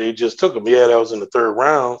prototype that they just took him. Yeah, that was in the 3rd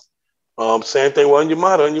round. Same thing with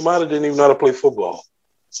Onyemata. Onyemata didn't even know how to play football.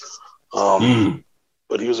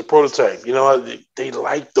 but he was a prototype. You know, they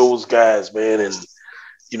like those guys, man. And,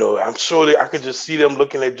 you know, I'm sure that I could just see them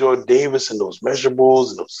looking at Jordan Davis and those measurables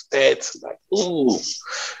and those stats. And like, ooh,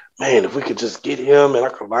 man, if we could just get him and I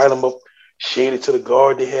could line him up, shade it to the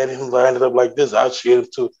guard. They had him lined it up like this. I'd shade him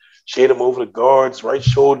over the guard's right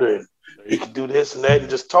shoulder, and he could do this and that and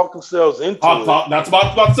just talk themselves into it. That's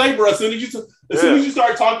about to say, bro. As soon as you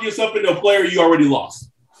start talking yourself into a player, you already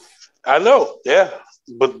lost. I know, yeah.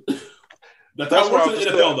 But that's how it works in the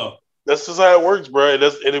NFL, though. That's just how it works, bro.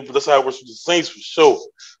 That's how it works with the Saints for sure.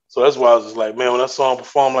 So that's why I was just like, man, when I saw him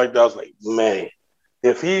perform like that, I was like, man,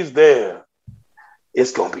 if he's there,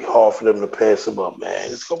 it's going to be hard for them to pass him up,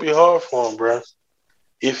 man. It's going to be hard for him, bro.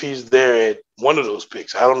 If he's there at one of those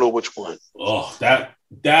picks. I don't know which one. Oh, that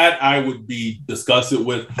I would be disgusted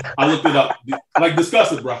with. I looked it up. Like,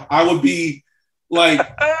 disgusted, bro. I would be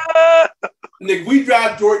like, Nick, we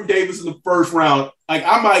draft Jordan Davis in the first round. Like,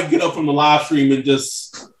 I might get up from the live stream and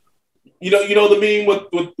just, you know the meme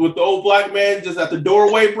with the old black man just at the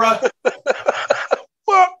doorway, bro?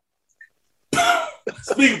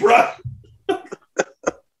 Speak, bro.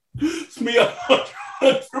 It's me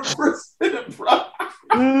 100%, bro.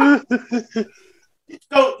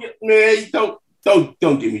 Don't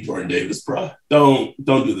give me Jordan Davis, bro. Don't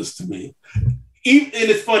do this to me. And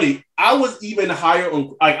it's funny. I was even higher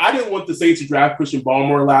on. Like, I didn't want the Saints to draft Christian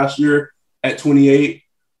Barmore last year at 28,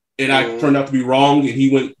 and I turned out to be wrong. And he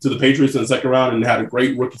went to the Patriots in the second round and had a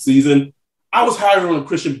great rookie season. I was higher on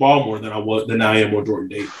Christian Barmore than I am on Jordan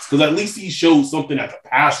Davis, because at least he showed something at the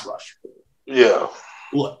pass rush. Yeah.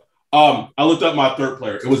 Look, I looked up my third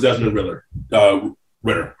player. It was Desmond Ritter.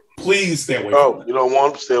 Please stay away from him. You don't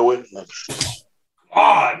want him to stay away?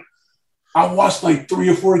 God. I watched like 3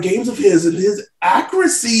 or 4 games of his, and his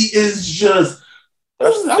accuracy is just...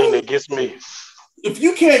 That's the thing that gets me. If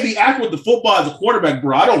you can't be accurate with the football as a quarterback,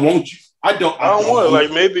 bro, I don't want you. I don't want it.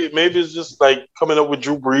 Like, maybe it's just like coming up with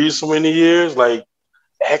Drew Brees so many years. Like,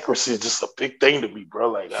 accuracy is just a big thing to me, bro.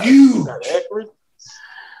 Like, huge. Not accurate.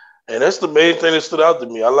 And that's the main thing that stood out to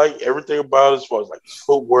me. I like everything about it as far as like his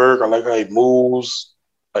footwork. I like how he moves.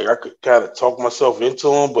 Like, I could kind of talk myself into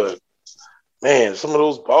him, but man, some of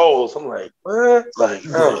those balls, I'm like, what? Like,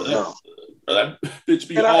 I don't know. That bitch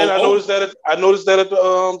be and I noticed that at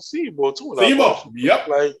the Senior Bowl too. Senior Bowl, yep.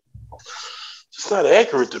 Like, it's not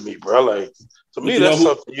accurate to me, bro. Like, to me, that's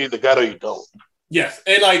something you either got or you don't. Yes,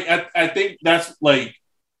 and like I think that's like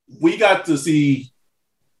we got to see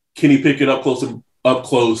Kenny Pickett up close,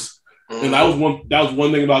 mm-hmm. And that was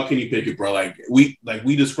one thing about Kenny Pickett, bro. Like we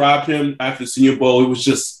described him after the Senior Bowl. It was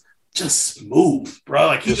just smooth, bro.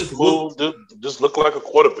 Like he just looked like a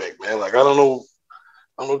quarterback, man. Like, I don't know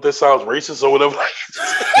if that sounds racist or whatever.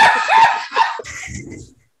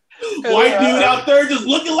 White dude out there just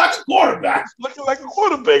looking like a quarterback. Looking like a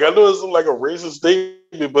quarterback. I know it's like a racist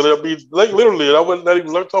statement, but I mean, like, literally, I wasn't not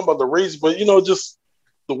even talking about the race, but, you know, just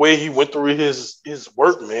the way he went through his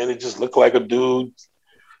work, man. It just looked like a dude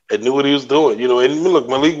that knew what he was doing, you know. And look,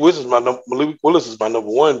 Malik Willis is my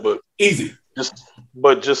number one, but easy. Just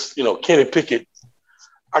you know, Kenny Pickett,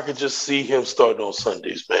 I could just see him starting on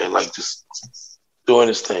Sundays, man. Like, just doing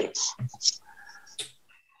his thing.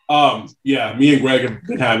 Yeah, me and Greg have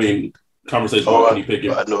been having conversations about Kenny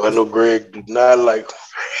Pickett. I know Greg do not like.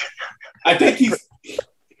 I think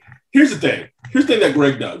here's the thing that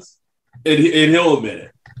Greg does, and he'll admit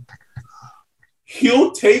it.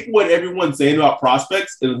 He'll take what everyone's saying about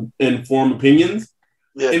prospects and form opinions,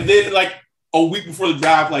 and then like a week before the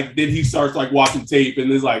draft, like then he starts like watching tape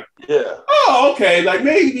and is like, yeah, oh, okay, like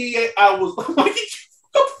maybe I was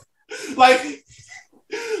like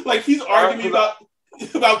he's arguing about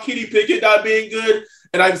Kenny Pickett not being good,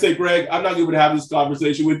 and I say, Greg, I'm not going to have this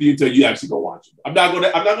conversation with you until you actually go watch it. I'm not going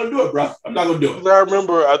to do it, bro. I'm not going to do it. I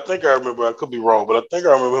think I remember. I could be wrong, but I think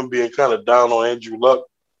I remember him being kind of down on Andrew Luck,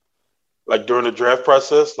 like during the draft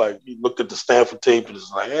process. Like, he looked at the Stanford tape and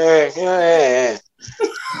it's like,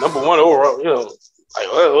 number one overall. You know, like,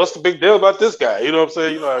 what's the big deal about this guy? You know what I'm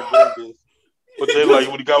saying? You know how Greg is. But then, like,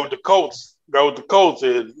 when he got with the Colts,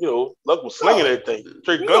 and you know, Luck was slinging that thing,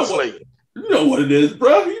 straight gunslinging. You know what it is,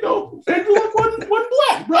 bro. You know, Andrew Luck wasn't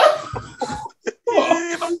black, bro.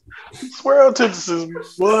 Swear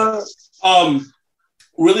tendencies, boy.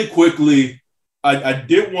 Really quickly, I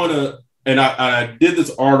did want to, and I did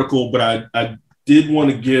this article, but I did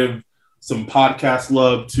want to give some podcast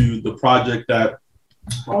love to the project that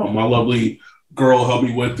my lovely girl helped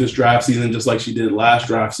me with this draft season, just like she did last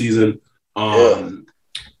draft season.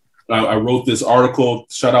 I wrote this article.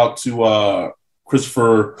 Shout out to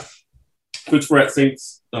Christopher at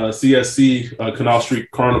Saints CSC, Canal Street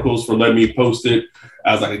Chronicles, for letting me post it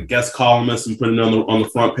as like a guest columnist and putting it on the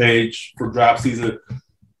front page for draft season.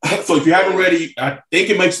 So if you haven't read, I think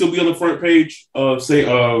it might still be on the front page of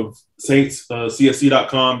Saints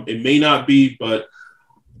CSC.com. It may not be, but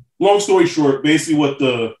long story short, basically what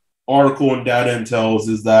the article and data entails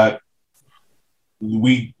is that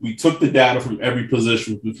we took the data from every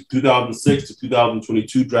position from 2006 to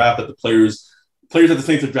 2022 draft that the players that the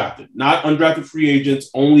Saints have drafted, not undrafted free agents,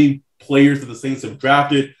 only players that the Saints have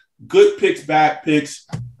drafted, good picks, bad picks,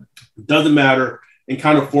 doesn't matter, and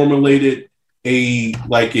kind of formulated a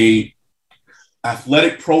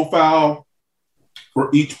athletic profile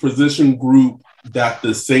for each position group that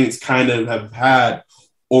the Saints kind of have had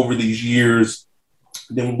over these years.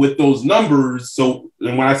 Then with those numbers, and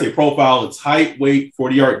when I say profile, it's height, weight,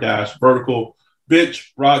 40-yard dash, vertical,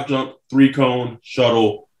 bench, broad jump, 3-cone,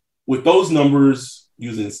 shuttle. With those numbers,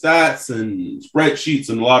 using stats and spreadsheets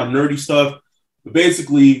and a lot of nerdy stuff, but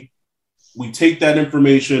basically we take that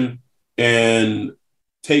information and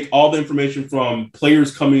take all the information from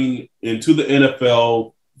players coming into the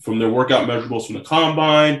NFL, from their workout measurables from the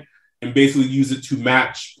combine, and basically use it to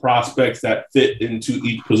match prospects that fit into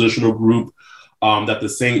each positional group that the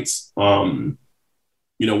Saints, would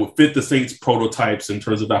fit the Saints prototypes in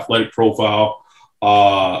terms of athletic profile.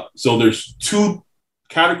 So there's two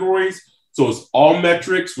categories. So it's all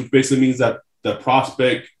metrics, which basically means that the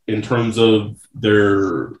prospect, in terms of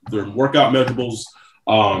their workout measurables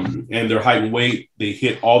and their height and weight, they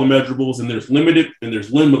hit all the measurables. And there's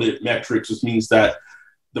limited metrics, which means that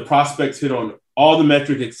the prospects hit on all the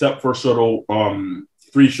metrics except for shuttle,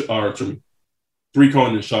 3-cone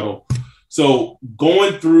and shuttle. So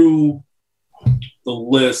going through the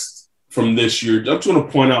list from this year, I'm just going to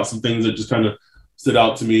point out some things that just kind of stood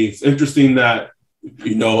out to me. It's interesting that,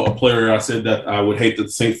 a player I said that I would hate that the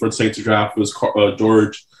Saints to draft was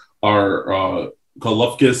George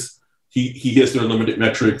Karlaftis. He hits their limited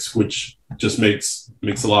metrics, which just makes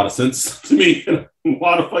a lot of sense to me in a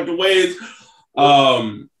lot of fucking ways.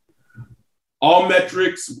 All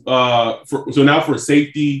metrics. For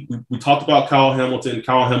safety, we talked about Kyle Hamilton.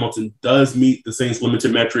 Kyle Hamilton does meet the Saints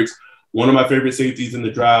limited metrics. One of my favorite safeties in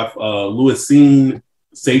the draft, Lewis Seen,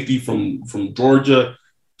 safety from Georgia,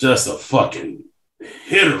 just a fucking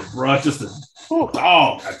hitter, bro. Just a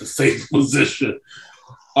dog at the safety position.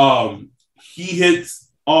 He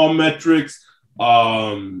hits all metrics.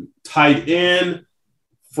 Tight end,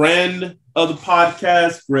 friend of the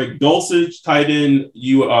podcast, Greg Dulcich, tight end,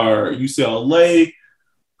 you are UCLA.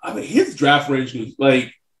 I mean, his draft range is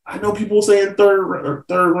like, I know people saying third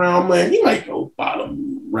round, man. He might go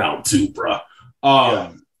bottom round 2, bro.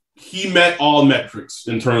 He met all metrics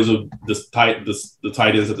in terms of the tight ends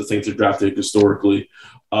that the Saints have drafted historically.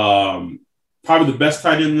 Probably the best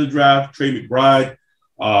tight end in the draft, Trey McBride.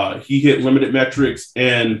 He hit limited metrics.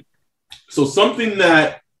 And so something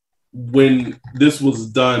that when this was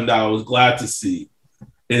done that I was glad to see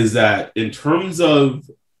is that in terms of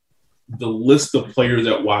the list of players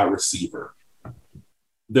at wide receiver,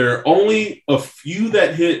 there are only a few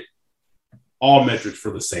that hit all metrics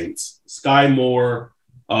for the Saints. Sky Moore,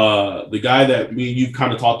 the guy that me and you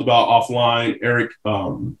kind of talked about offline, Eric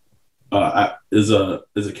is a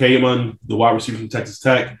Cayman, the wide receiver from Texas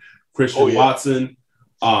Tech, Christian Watson.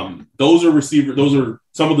 Those are receivers. Those are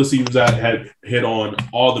some of the receivers that had hit on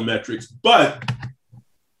all the metrics. But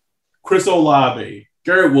Chris Olave,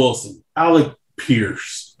 Garrett Wilson, Alec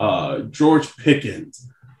Pierce, George Pickens,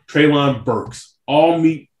 Treylon Burks all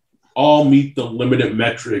meet the limited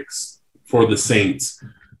metrics for the Saints.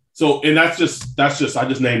 So, and that's just I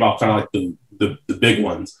just named off kind of like the big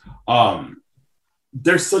ones.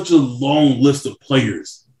 There's such a long list of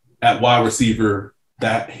players at wide receiver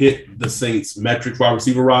that hit the Saints metrics wide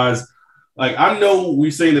receiver rise. Like, I know we're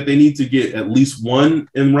saying that they need to get at least one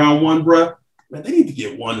in round 1, bruh. Man, they need to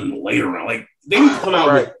get one in the later round. Like, they need to come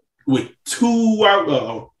out with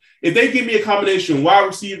 2. If they give me a combination wide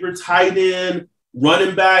receiver, tight end,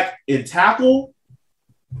 running back, and tackle,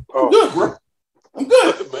 I'm good, bro. I'm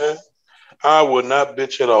good, man. I would not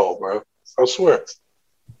bitch at all, bro. I swear.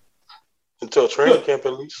 Until training camp,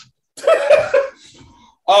 at least.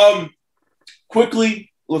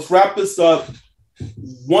 Quickly, let's wrap this up.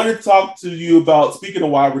 Want to talk to you about, speaking of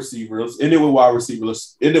wide receiver, let's end it with wide receiver.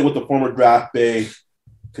 Let's end it with the former draft bag.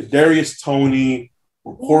 Kadarius Toney,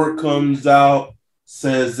 report comes out,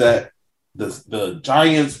 says that the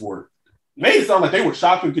Giants made it sound like they were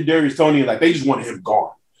shopping Kadarius Toney and like they just wanted him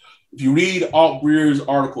gone. If you read Alt Breer's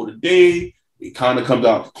article today, it kind of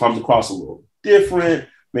comes across a little different,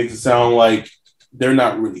 makes it sound like they're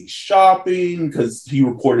not really shopping because he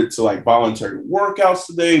reported to like voluntary workouts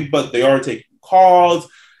today, but they are taking calls.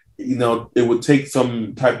 It would take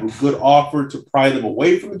some type of good offer to pry them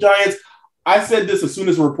away from the Giants. I said this as soon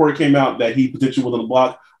as the report came out that he potentially was on the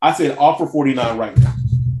block. I said offer 49 right now.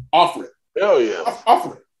 Offer it. Hell yeah.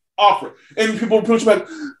 Offer it. Offer it. And people are pushing back,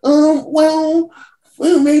 well,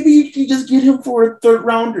 maybe you can just get him for a third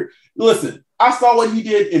rounder. Listen, I saw what he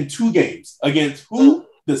did in 2 games against who?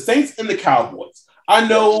 The Saints and the Cowboys. I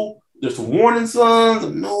know there's some warning signs. I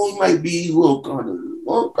know he might be a little kind of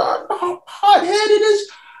hot-headed.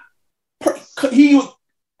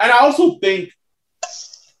 And I also think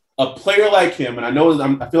a player like him, and I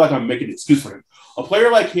feel like I'm making an excuse for him. A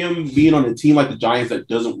player like him being on a team like the Giants that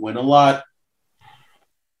doesn't win a lot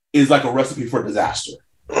is like a recipe for disaster.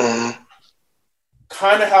 Mm-hmm.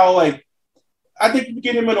 Kind of how, like, I think you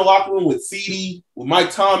get him in a locker room with CeeDee, with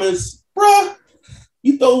Mike Thomas, bruh.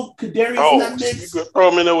 You throw Kadarius in that mix. You could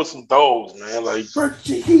throw him in there with some dogs, man. Like,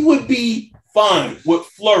 he would be fine with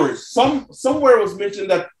flourish. Somewhere it was mentioned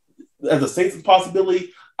that as a Saints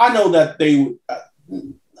possibility. I know that they would.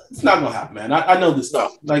 It's not gonna happen, man. I know this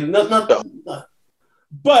stuff. Like, no.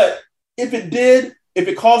 But if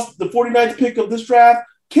it cost the 49th pick of this draft,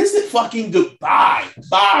 kiss it fucking goodbye.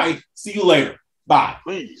 Bye. See you later. Bye.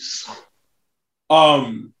 Please.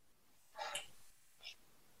 Do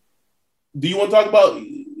you want to talk about?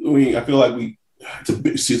 I feel like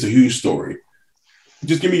it's a huge story.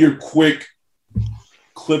 Just give me your quick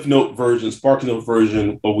Cliff Note version, Spark Note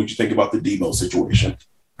version of what you think about the Debo situation.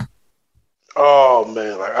 Oh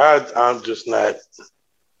man, like I'm just not.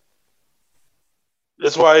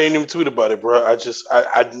 That's why I ain't even tweet about it, bro. I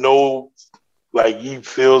know, like, he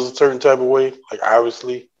feels a certain type of way, like,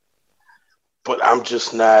 obviously, but I'm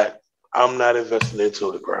just not. I'm not investing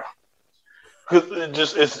into it, bro.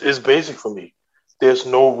 Because it's basic for me. There's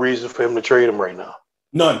no reason for him to trade him right now.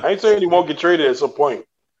 None. I ain't saying he won't get traded at some point,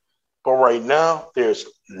 but right now there's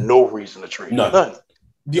no reason to trade him. None.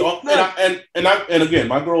 And again,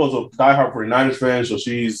 my girl is a diehard 49ers fan, so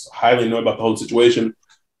she's highly annoyed about the whole situation.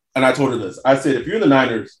 And I told her this. I said, if you're the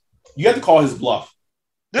Niners, you have to call his bluff.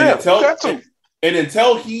 Yeah, and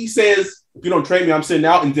until he says, if you don't trade me, I'm sitting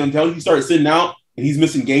out, and until he starts sitting out and he's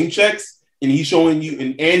missing game checks and he's showing you,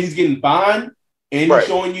 and he's getting fined, and he's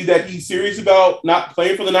showing you that he's serious about not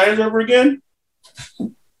playing for the Niners ever again,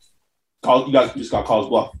 you just got to call his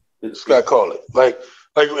bluff. Just got to call it.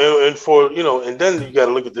 And for, and then you got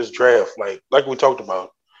to look at this draft. Like we talked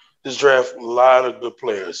about, this draft, a lot of good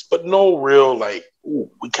players, but no real,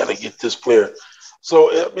 we got to get this player.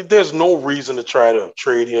 So, there's no reason to try to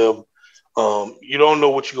trade him. You don't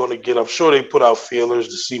know what you're going to get. I'm sure they put out feelers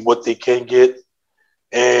to see what they can get.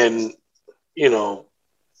 And,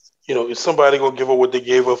 is somebody going to give up what they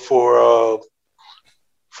gave up for oh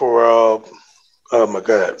my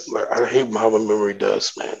God, I hate how my memory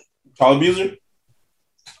does, man. Child abuser?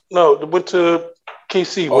 No, went to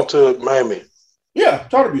KC, went to Miami. Yeah,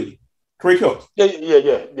 child abuser. Tariq Hill. Yeah,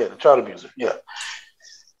 the child abuser. Yeah.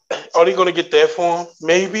 Are they going to get that for him?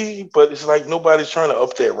 Maybe, but it's like nobody's trying to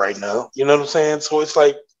up that right now. You know what I'm saying? So it's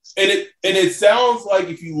like, and it sounds like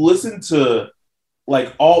if you listen to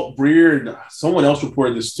like Alt Breer and someone else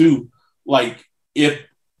reported this too, I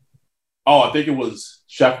think it was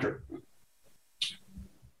Schefter.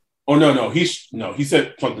 Oh no, he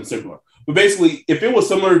said something similar. But basically, if it was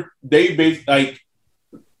similar, the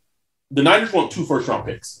Niners want 2 first-round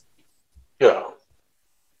picks. Yeah.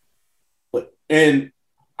 And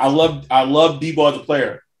I love Debo as a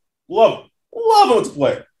player. Love him as a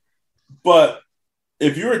player. But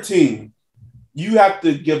if you're a team, you have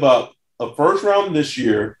to give up a first round this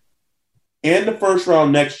year and the first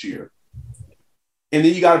round next year. And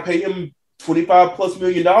then you got to pay him $25+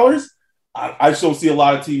 million. I just don't see a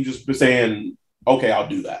lot of teams just saying, okay, I'll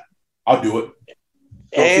do that. I'll do it.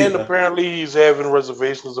 And apparently he's having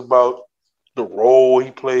reservations about the role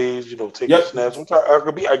he plays, taking snaps.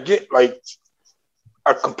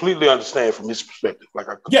 I completely understand from his perspective. I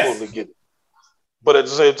completely get it. But at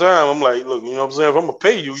the same time, I'm like, look, you know what I'm saying? If I'm going to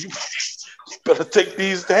pay you, you better take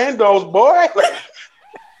these handoffs, boy.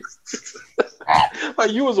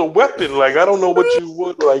 Like you was a weapon. I don't know what you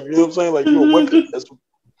would, you know what I'm saying? You're a weapon.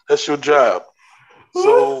 That's your job.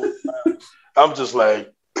 So I'm just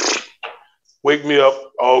like, wake me up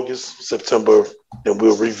August, September, and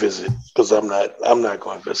we'll revisit. Because I'm not going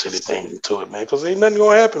to invest anything into it, man. Because ain't nothing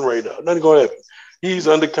going to happen right now. Nothing going to happen. He's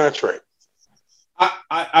under contract.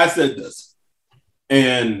 I said this,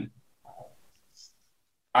 and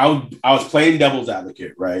I was playing devil's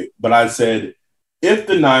advocate, right? But I said, if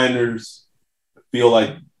the Niners feel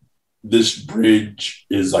like this bridge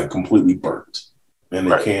is completely burnt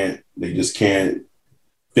and they just can't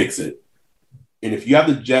fix it. And if you have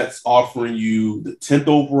the Jets offering you the 10th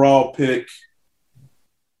overall pick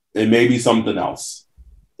and maybe something else,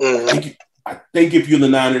 I think if you're the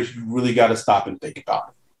Niners, you really got to stop and think about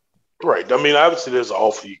it. Right. I mean, obviously, there's an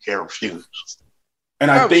offer you can't refuse. And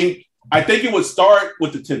I think it would start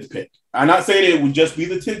with the 10th pick. I'm not saying it would just be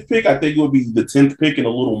the 10th pick. I think it would be the 10th pick and a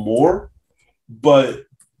little more. But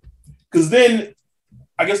because then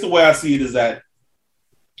I guess the way I see it is that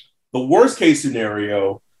the worst case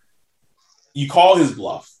scenario, you call his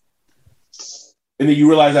bluff. And then you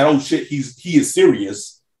realize that, oh shit, he is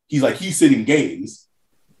serious. He's sitting games.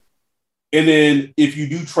 And then if you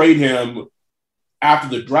do trade him after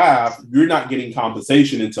the draft, you're not getting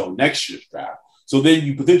compensation until next year's draft. So then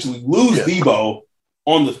you potentially lose Debo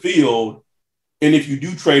on the field. And if you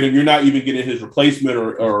do trade him, you're not even getting his replacement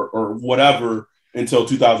or whatever until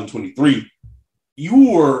 2023.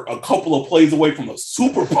 You were a couple of plays away from a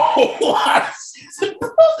Super Bowl last season, bro.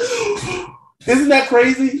 Isn't that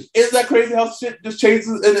crazy? Isn't that crazy how shit just changes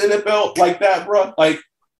in the NFL like that, bro? Like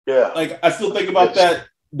I still think about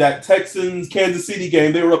that Texans Kansas City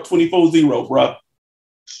game. They were up 24-0, bro.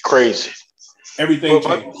 Crazy. Everything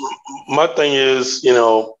changed. My thing is,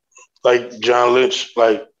 like John Lynch,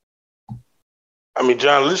 John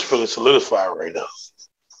Lynch feeling solidified right now.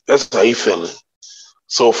 That's how he feeling.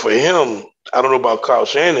 So for him, I don't know about Kyle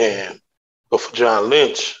Shanahan, but for John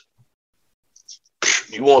Lynch,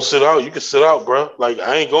 you want to sit out, you can sit out, bro. Like,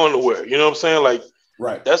 I ain't going nowhere. You know what I'm saying? Like,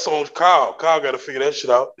 right. That's on Kyle. Kyle got to figure that shit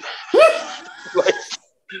out. Like,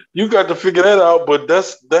 you got to figure that out, but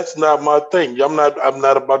that's not my thing. I'm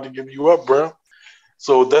not about to give you up, bro.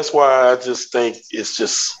 So that's why I just think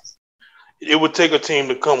it would take a team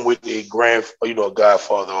to come with a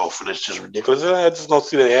Godfather offer that's just ridiculous. And I just don't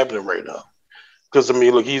see that happening right now. Because,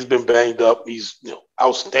 look, he's been banged up. He's,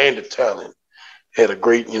 outstanding talent. Had a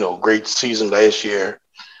great season last year.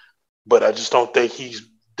 But I just don't think he's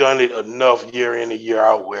done it enough year in and year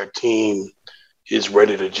out where a team is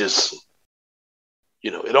ready to just,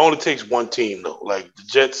 it only takes one team, though. Like, the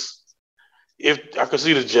Jets, if I could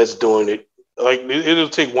see the Jets doing it, like, it'll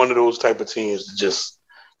take one of those type of teams to just,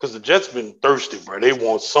 because the Jets been thirsty, bro. They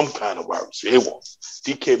want some kind of wide receiver. They want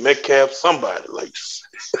DK Metcalf, somebody. Like,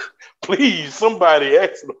 please, somebody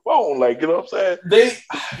answer the phone. Like, you know what I'm saying?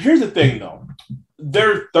 Here's the thing, though.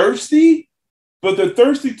 They're thirsty, but they're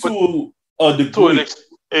thirsty to a degree. To an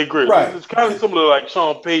agree. Right. It's kind of similar to like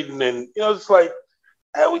Sean Payton, and it's like,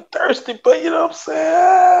 hey, we thirsty, but you know what I'm saying?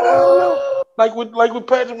 I don't know. Like with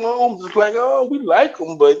Patrick Mahomes, it's like, oh, we like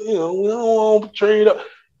him, but we don't want to trade up.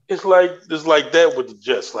 It's like that with the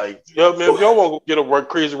Jets. Like, if y'all want to get a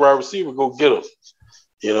crazy wide receiver, go get him.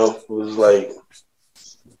 It was like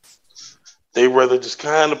they rather just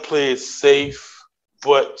kind of play it safe,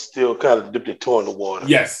 but still kind of dip their toe in the water.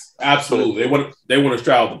 Yes, absolutely. They want to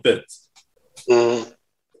straddle the fence.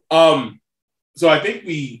 Mm-hmm. So I think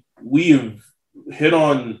we have hit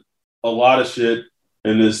on a lot of shit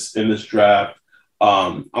in this draft.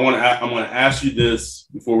 I'm gonna ask you this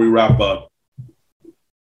before we wrap up.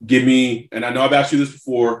 Give me, and I know I've asked you this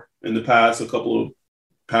before in the past, a couple of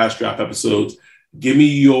past draft episodes. Give me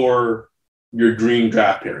your dream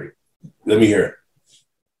draft pairing. Let me hear it.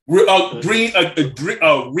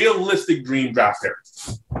 A realistic dream draft pairing.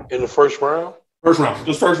 In the first round? First round.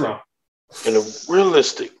 Just first round. In a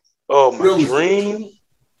realistic. Oh, my dream.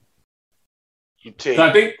 You take. So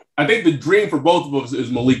I think the dream for both of us is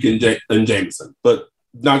Malik and Jameson, but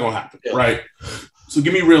not gonna happen, right? So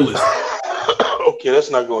give me realistic. Okay, that's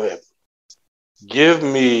not gonna happen. Give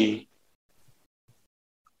me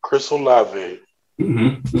Chris Olave.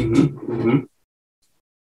 And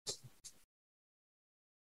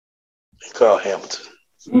Kyle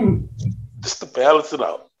Hamilton. Just to balance it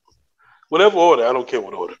out. Whatever order, I don't care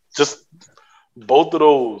what order. Just both of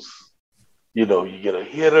those, you get a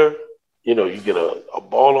hitter, you get a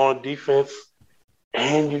ball on defense,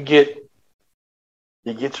 and you get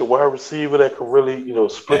your wide receiver that can really,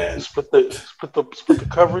 split the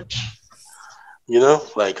coverage.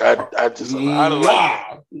 Like I just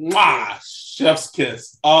chef's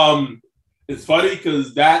kiss. It's funny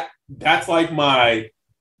because that's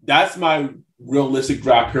my realistic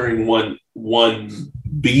draft pairing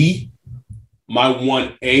 1B. My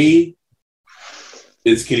 1A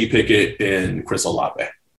is Kenny Pickett and Chris Olave.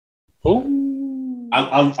 Ooh.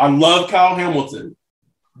 I love Kyle Hamilton,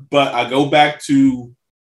 but I go back to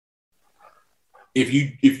if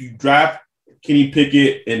you draft Kenny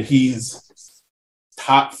Pickett and he's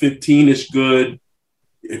top 15-ish good,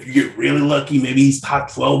 if you get really lucky, maybe he's top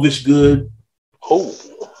 12-ish good. Oh.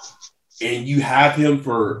 And you have him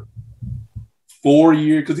for 4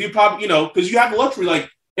 years, because he probably, because you have the luxury, like,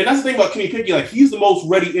 and that's the thing about Kenny Pickett, like, he's the most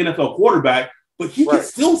ready NFL quarterback, but he can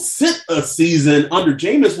still sit a season under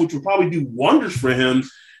Jameis, which would probably do wonders for him.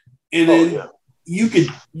 And then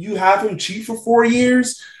you have him cheap for 4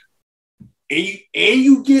 years, and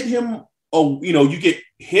you get him you get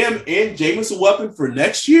him and Jameis a weapon for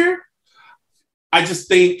next year. I just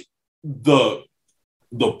think the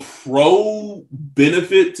pro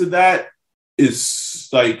benefit to that is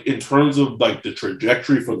like in terms of like the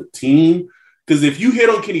trajectory for the team. Because if you hit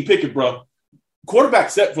on Kenny Pickett, bro, quarterback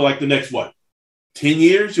set for like the next 10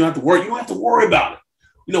 years. You don't have to worry about it.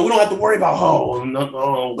 We don't have to worry about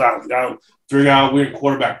got to figure out we're in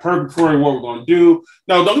quarterback purgatory, what we're going to do.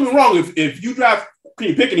 Now, don't get me wrong. If you draft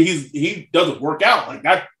Kenny Pickett and he doesn't work out like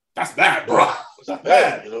that, that's bad, bro. That's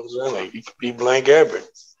bad. You know what I'm saying? Like, he could be Blaine Gabbert.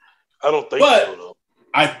 I don't think so, though.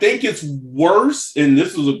 I think it's worse, and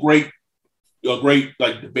this was a great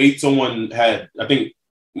like debate someone had. I think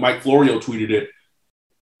Mike Florio tweeted it.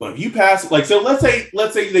 But if you pass, like, so let's say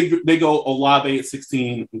they go Olave at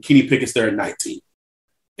 16 and Kenny Pickett's there at 19,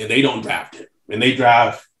 and they don't draft him, and they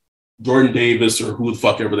draft Jordan Davis or who the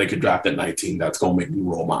fuck ever they could draft at 19. That's gonna make me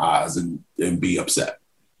roll my eyes and be upset.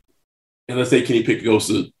 And let's say Kenny Pickett goes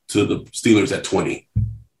to the Steelers at 20,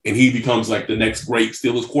 and he becomes like the next great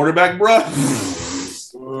Steelers quarterback, bro.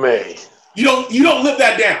 Man, you don't live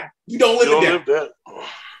that down. You don't live that.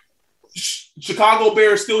 Chicago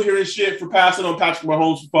Bears still hearing shit for passing on Patrick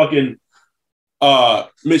Mahomes for fucking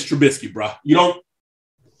Mitch Trubisky, bro.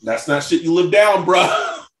 That's not shit you live down, bro.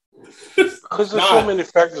 Because there's so many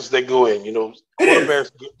factors that go in.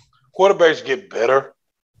 Quarterbacks get better.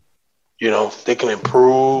 They can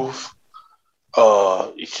improve.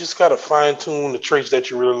 You just got to fine tune the traits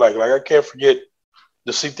that you really like. Like, I can't forget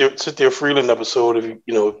the Cynthia Freeland episode. If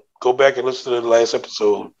you go back and listen to the last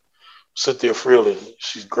episode, Cynthia Freeland,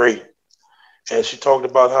 she's great. And she talked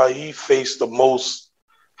about how he faced the most,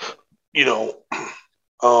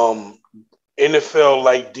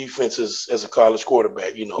 NFL-like defenses as a college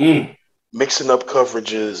quarterback, mixing up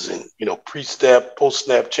coverages and, pre-snap,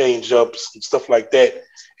 post-snap change-ups and stuff like that.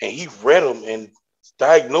 And he read them and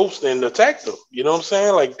diagnosed and attacked them. You know what I'm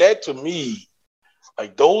saying? Like, that to me,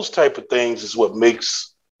 like, those type of things is what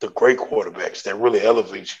makes the great quarterbacks that really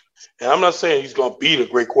elevate you. And I'm not saying he's going to be the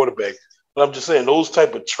great quarterback, but I'm just saying those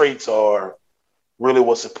type of traits are really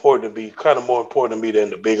what's important to me, kind of more important to me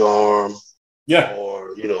than the big arm,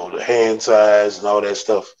 or the hand size and all that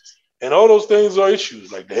stuff. And all those things are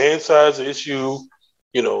issues. Like, the hand size is an issue.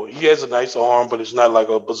 He has a nice arm, but it's not like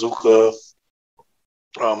a bazooka.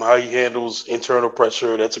 How he handles internal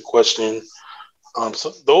pressure, that's a question.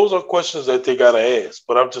 So those are questions that they gotta ask.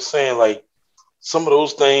 But I'm just saying, like, some of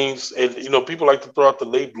those things, and people like to throw out the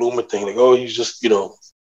late bloomer thing, like, oh, he's just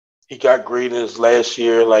he got great in his last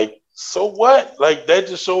year, like. So what? Like, that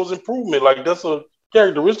just shows improvement. Like, that's a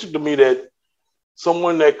characteristic to me that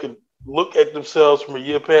someone that could look at themselves from a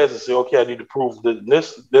year past and say, okay, I need to prove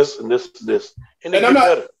this, and this. And they get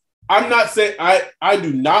better. I'm not saying I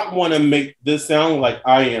do not want to make this sound like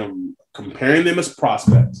I am comparing them as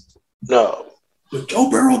prospects. No. But Joe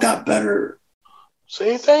Burrow got better.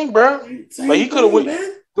 Same thing, bro. He could have went.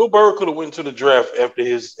 Joe Burrow could have went to the draft after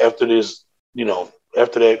that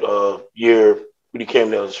year when he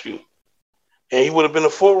came to LSU. And he would have been a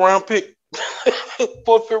 4th round pick.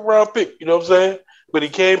 4th, 5th round pick, you know what I'm saying? But he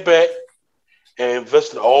came back and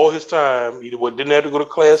invested all his time. He didn't have to go to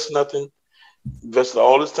class, nothing. Invested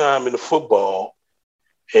all his time in the football.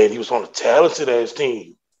 And he was on a talented-ass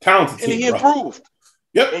team. And he improved.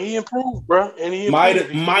 Yep. And he improved, bro. And he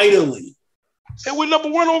mightily. And we're number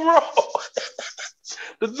 1 overall.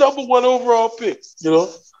 The number 1 overall pick,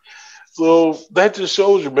 So that just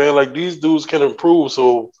shows you, man, like, these dudes can improve.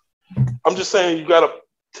 So I'm just saying you got to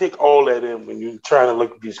take all that in when you're trying to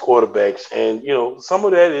look at these quarterbacks. And, some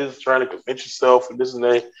of that is trying to convince yourself and this and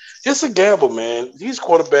that. It's a gamble, man. These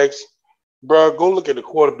quarterbacks, bro, go look at the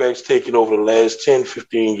quarterbacks taken over the last 10,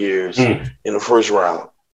 15 years in the first round.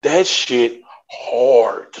 That shit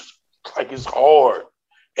hard. Like, it's hard.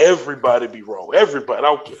 Everybody be wrong. Everybody. I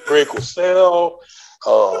don't care. Greg Cosell,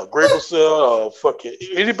 fucking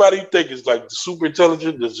anybody you think is like super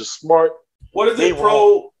intelligent, that's just smart. What is it,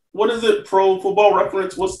 Pro Football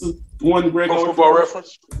Reference? What's the one Greg? Pro Football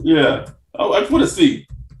Reference? Yeah. Oh, I just want to see.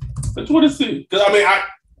 Because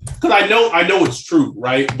I know it's true,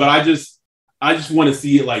 right? But I just want to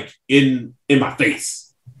see it like in my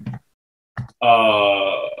face.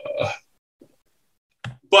 But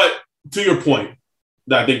to your point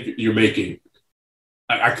that I think you're making,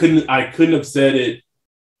 I couldn't have said it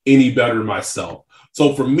any better myself.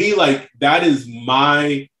 So for me, like, that is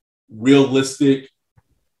my realistic.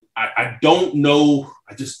 I don't know.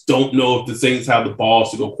 I just don't know if the Saints have the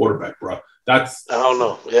balls to go quarterback, bro. I don't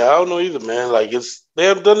know. Yeah, I don't know either, man. Like, they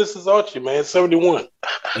haven't done this since Archie, man. 71.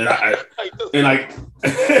 And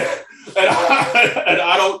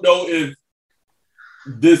know if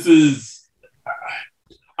this is.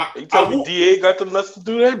 You tell me DA got the nuts to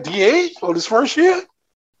do that? DA on his first year?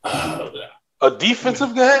 A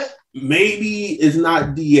defensive guy? Maybe it's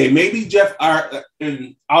not DA. Maybe Jeff Ireland,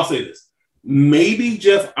 and I'll say this. Maybe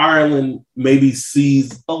Jeff Ireland maybe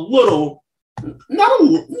sees a little,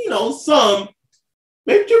 some.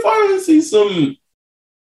 Maybe Jeff Ireland sees some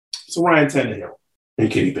Ryan Tannehill and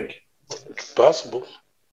Kenny Pickett. It's possible.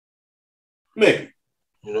 Maybe.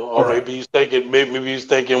 Or maybe he's thinking. Maybe he's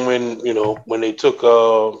thinking when they took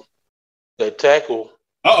that tackle.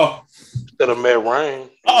 Instead of Matt Ryan.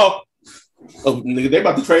 Oh, nigga, they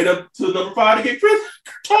about to trade up to number 5 to get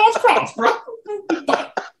Charles Cross, bro.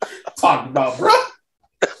 Talking about, bro.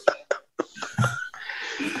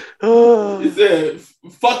 He said,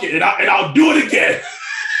 "Fuck it, and I'll do it again."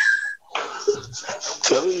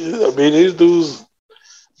 Tell you, I mean, these dudes.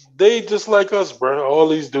 They just like us, bro. All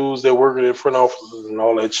these dudes that work in front offices and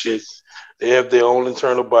all that shit, they have their own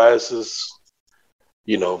internal biases.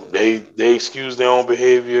 They excuse their own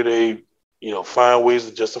behavior. They, find ways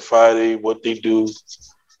to justify what they do.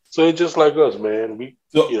 So it's just like us, man.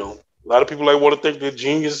 A lot of people want to think they're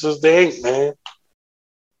geniuses. They ain't, man.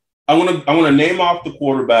 I want to name off the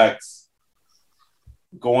quarterbacks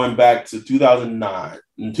going back to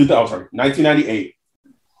 1998.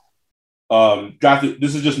 Drafted.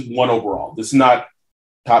 This is just one overall. This is not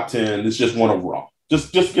top 10. This is just one overall.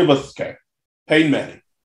 Just give us Peyton Manning,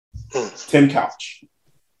 Tim Couch,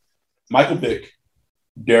 Michael Vick,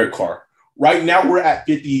 Derek Carr. Right now we're at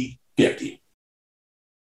 50-50.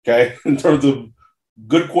 Okay, in terms of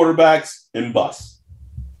good quarterbacks and busts.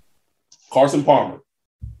 Carson Palmer,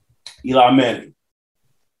 Eli Manning,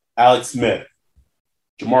 Alex Smith,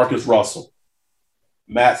 Jamarcus Russell,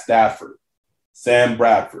 Matt Stafford, Sam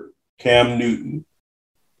Bradford, Cam Newton,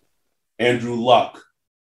 Andrew Luck,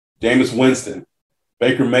 Jameis Winston,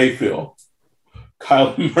 Baker Mayfield,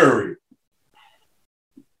 Kyler Murray,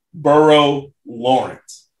 Burrow,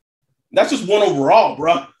 Lawrence. That's just one overall,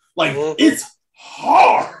 bro. It's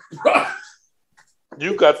hard, bro.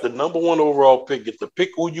 You got the number 1 overall pick. Get to pick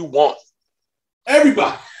who you want.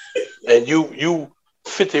 Everybody. And you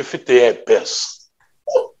 50-50 at best.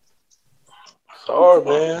 It's hard,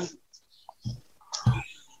 man.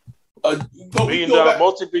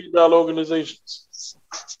 Multi-billion dollar organizations.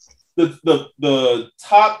 The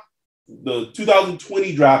top, the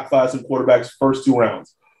 2020 draft class in quarterbacks, first 2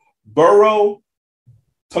 rounds. Burrow,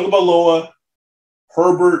 Tagovailoa,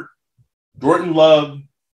 Herbert, Jordan Love,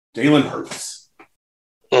 Jalen Hurts.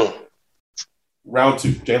 Round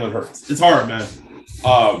 2, Jalen Hurts. It's hard, man.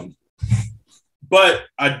 But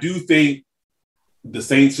I do think the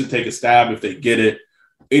Saints should take a stab if they get it.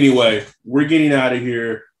 Anyway, we're getting out of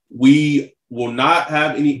here. We will not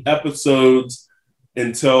have any episodes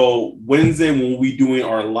until Wednesday when we'll be doing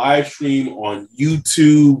our live stream on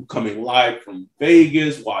YouTube, coming live from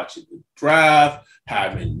Vegas, watching the draft,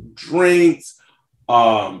 having drinks.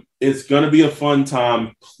 It's going to be a fun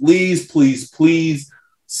time. Please,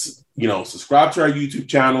 subscribe to our YouTube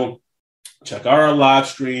channel, check out our live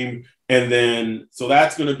stream. And then, so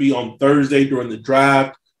that's going to be on Thursday during the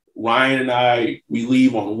draft. Ryan and I, we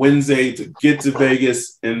leave on Wednesday to get to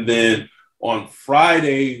Vegas. And then on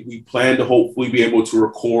Friday, we plan to hopefully be able to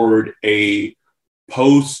record a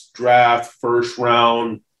post-draft first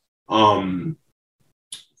round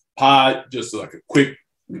pod, just like a quick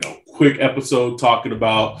episode talking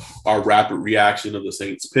about our rapid reaction of the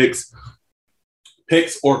Saints picks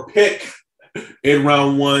in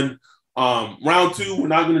round 1. Round 2, we're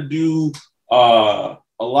not going to do a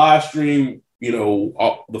live stream.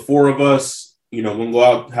 The 4 of us, we'll go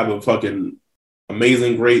out and have a fucking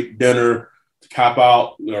amazing, great dinner to cap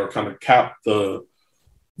out or kind of cap the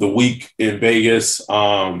week in Vegas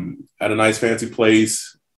at a nice fancy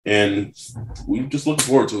place. And we just looking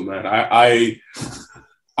forward to it, man.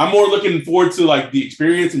 I'm more looking forward to the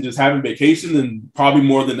experience and just having vacation than probably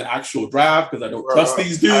more than the actual draft because I don't trust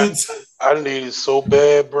these dudes. I need it so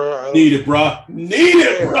bad, bro. Need it, bro.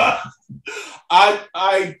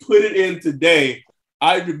 I put it in today.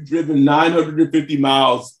 I've driven 950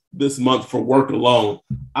 miles this month for work alone.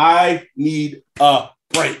 I need a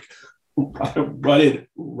break. I'm running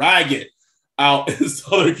ragged out in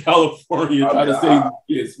Southern California trying to save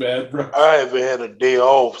kids, man, bro. I haven't had a day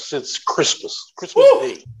off since Christmas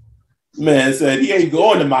Day. Man said he ain't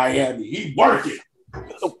going to Miami. He working.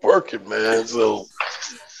 I'm working, man. So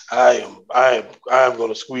I am going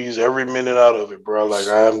to squeeze every minute out of it, bro.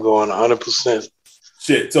 I am going 100%.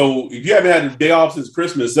 Shit. So if you haven't had a day off since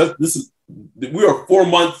Christmas, we are 4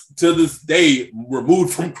 months to this day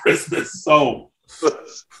removed from Christmas. So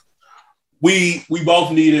we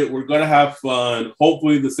both need it. We're gonna have fun.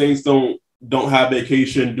 Hopefully, the Saints don't have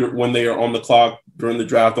vacation when they are on the clock during the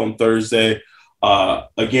draft on Thursday.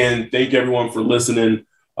 Again, thank everyone for listening,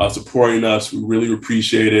 supporting us. We really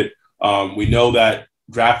appreciate it. We know that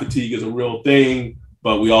draft fatigue is a real thing,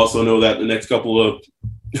 but we also know that the next couple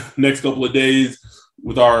of days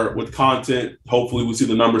with content, hopefully we see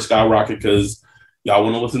the numbers skyrocket because y'all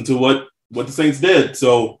want to listen to what the Saints did.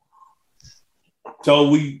 So till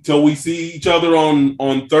we see each other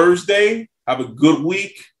on Thursday, have a good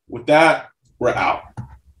week. With that, we're out.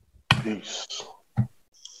 Peace.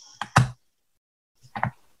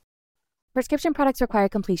 Prescription products require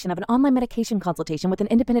completion of an online medication consultation with an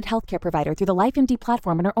independent healthcare provider through the LifeMD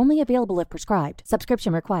platform and are only available if prescribed.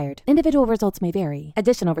 Subscription required. Individual results may vary.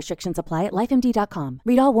 Additional restrictions apply at lifemd.com.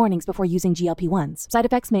 Read all warnings before using GLP-1s. Side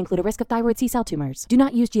effects may include a risk of thyroid C-cell tumors. Do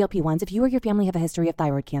not use GLP-1s if you or your family have a history of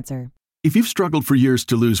thyroid cancer. If you've struggled for years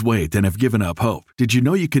to lose weight and have given up hope, did you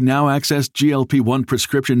know you can now access GLP-1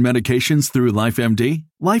 prescription medications through LifeMD?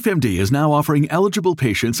 LifeMD is now offering eligible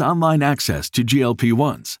patients online access to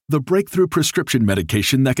GLP-1s, the breakthrough prescription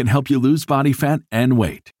medication that can help you lose body fat and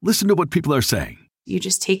weight. Listen to what people are saying. You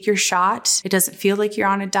just take your shot. It doesn't feel like you're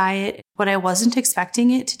on a diet. What I wasn't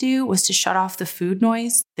expecting it to do was to shut off the food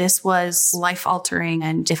noise. This was life-altering,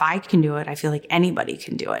 and if I can do it, I feel like anybody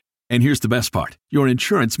can do it. And here's the best part. Your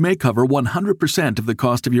insurance may cover 100% of the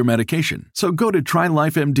cost of your medication. So go to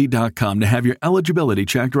TryLifeMD.com to have your eligibility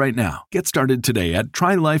checked right now. Get started today at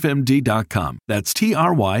TryLifeMD.com. That's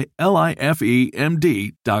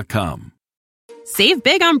TryLifeMD.com. Save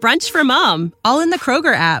big on brunch for mom, all in the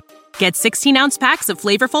Kroger app. Get 16-ounce packs of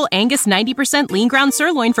flavorful Angus 90% lean ground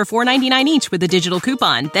sirloin for $4.99 each with a digital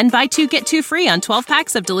coupon. Then buy 2, get 2 free on 12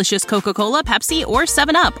 packs of delicious Coca-Cola, Pepsi, or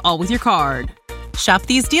 7-Up, all with your card. Shop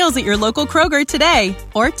these deals at your local Kroger today,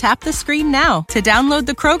 or tap the screen now to download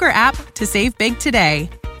the Kroger app to save big today.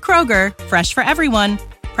 Kroger, fresh for everyone.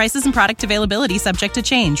 Prices and product availability subject to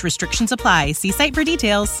change. Restrictions apply. See site for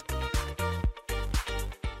details.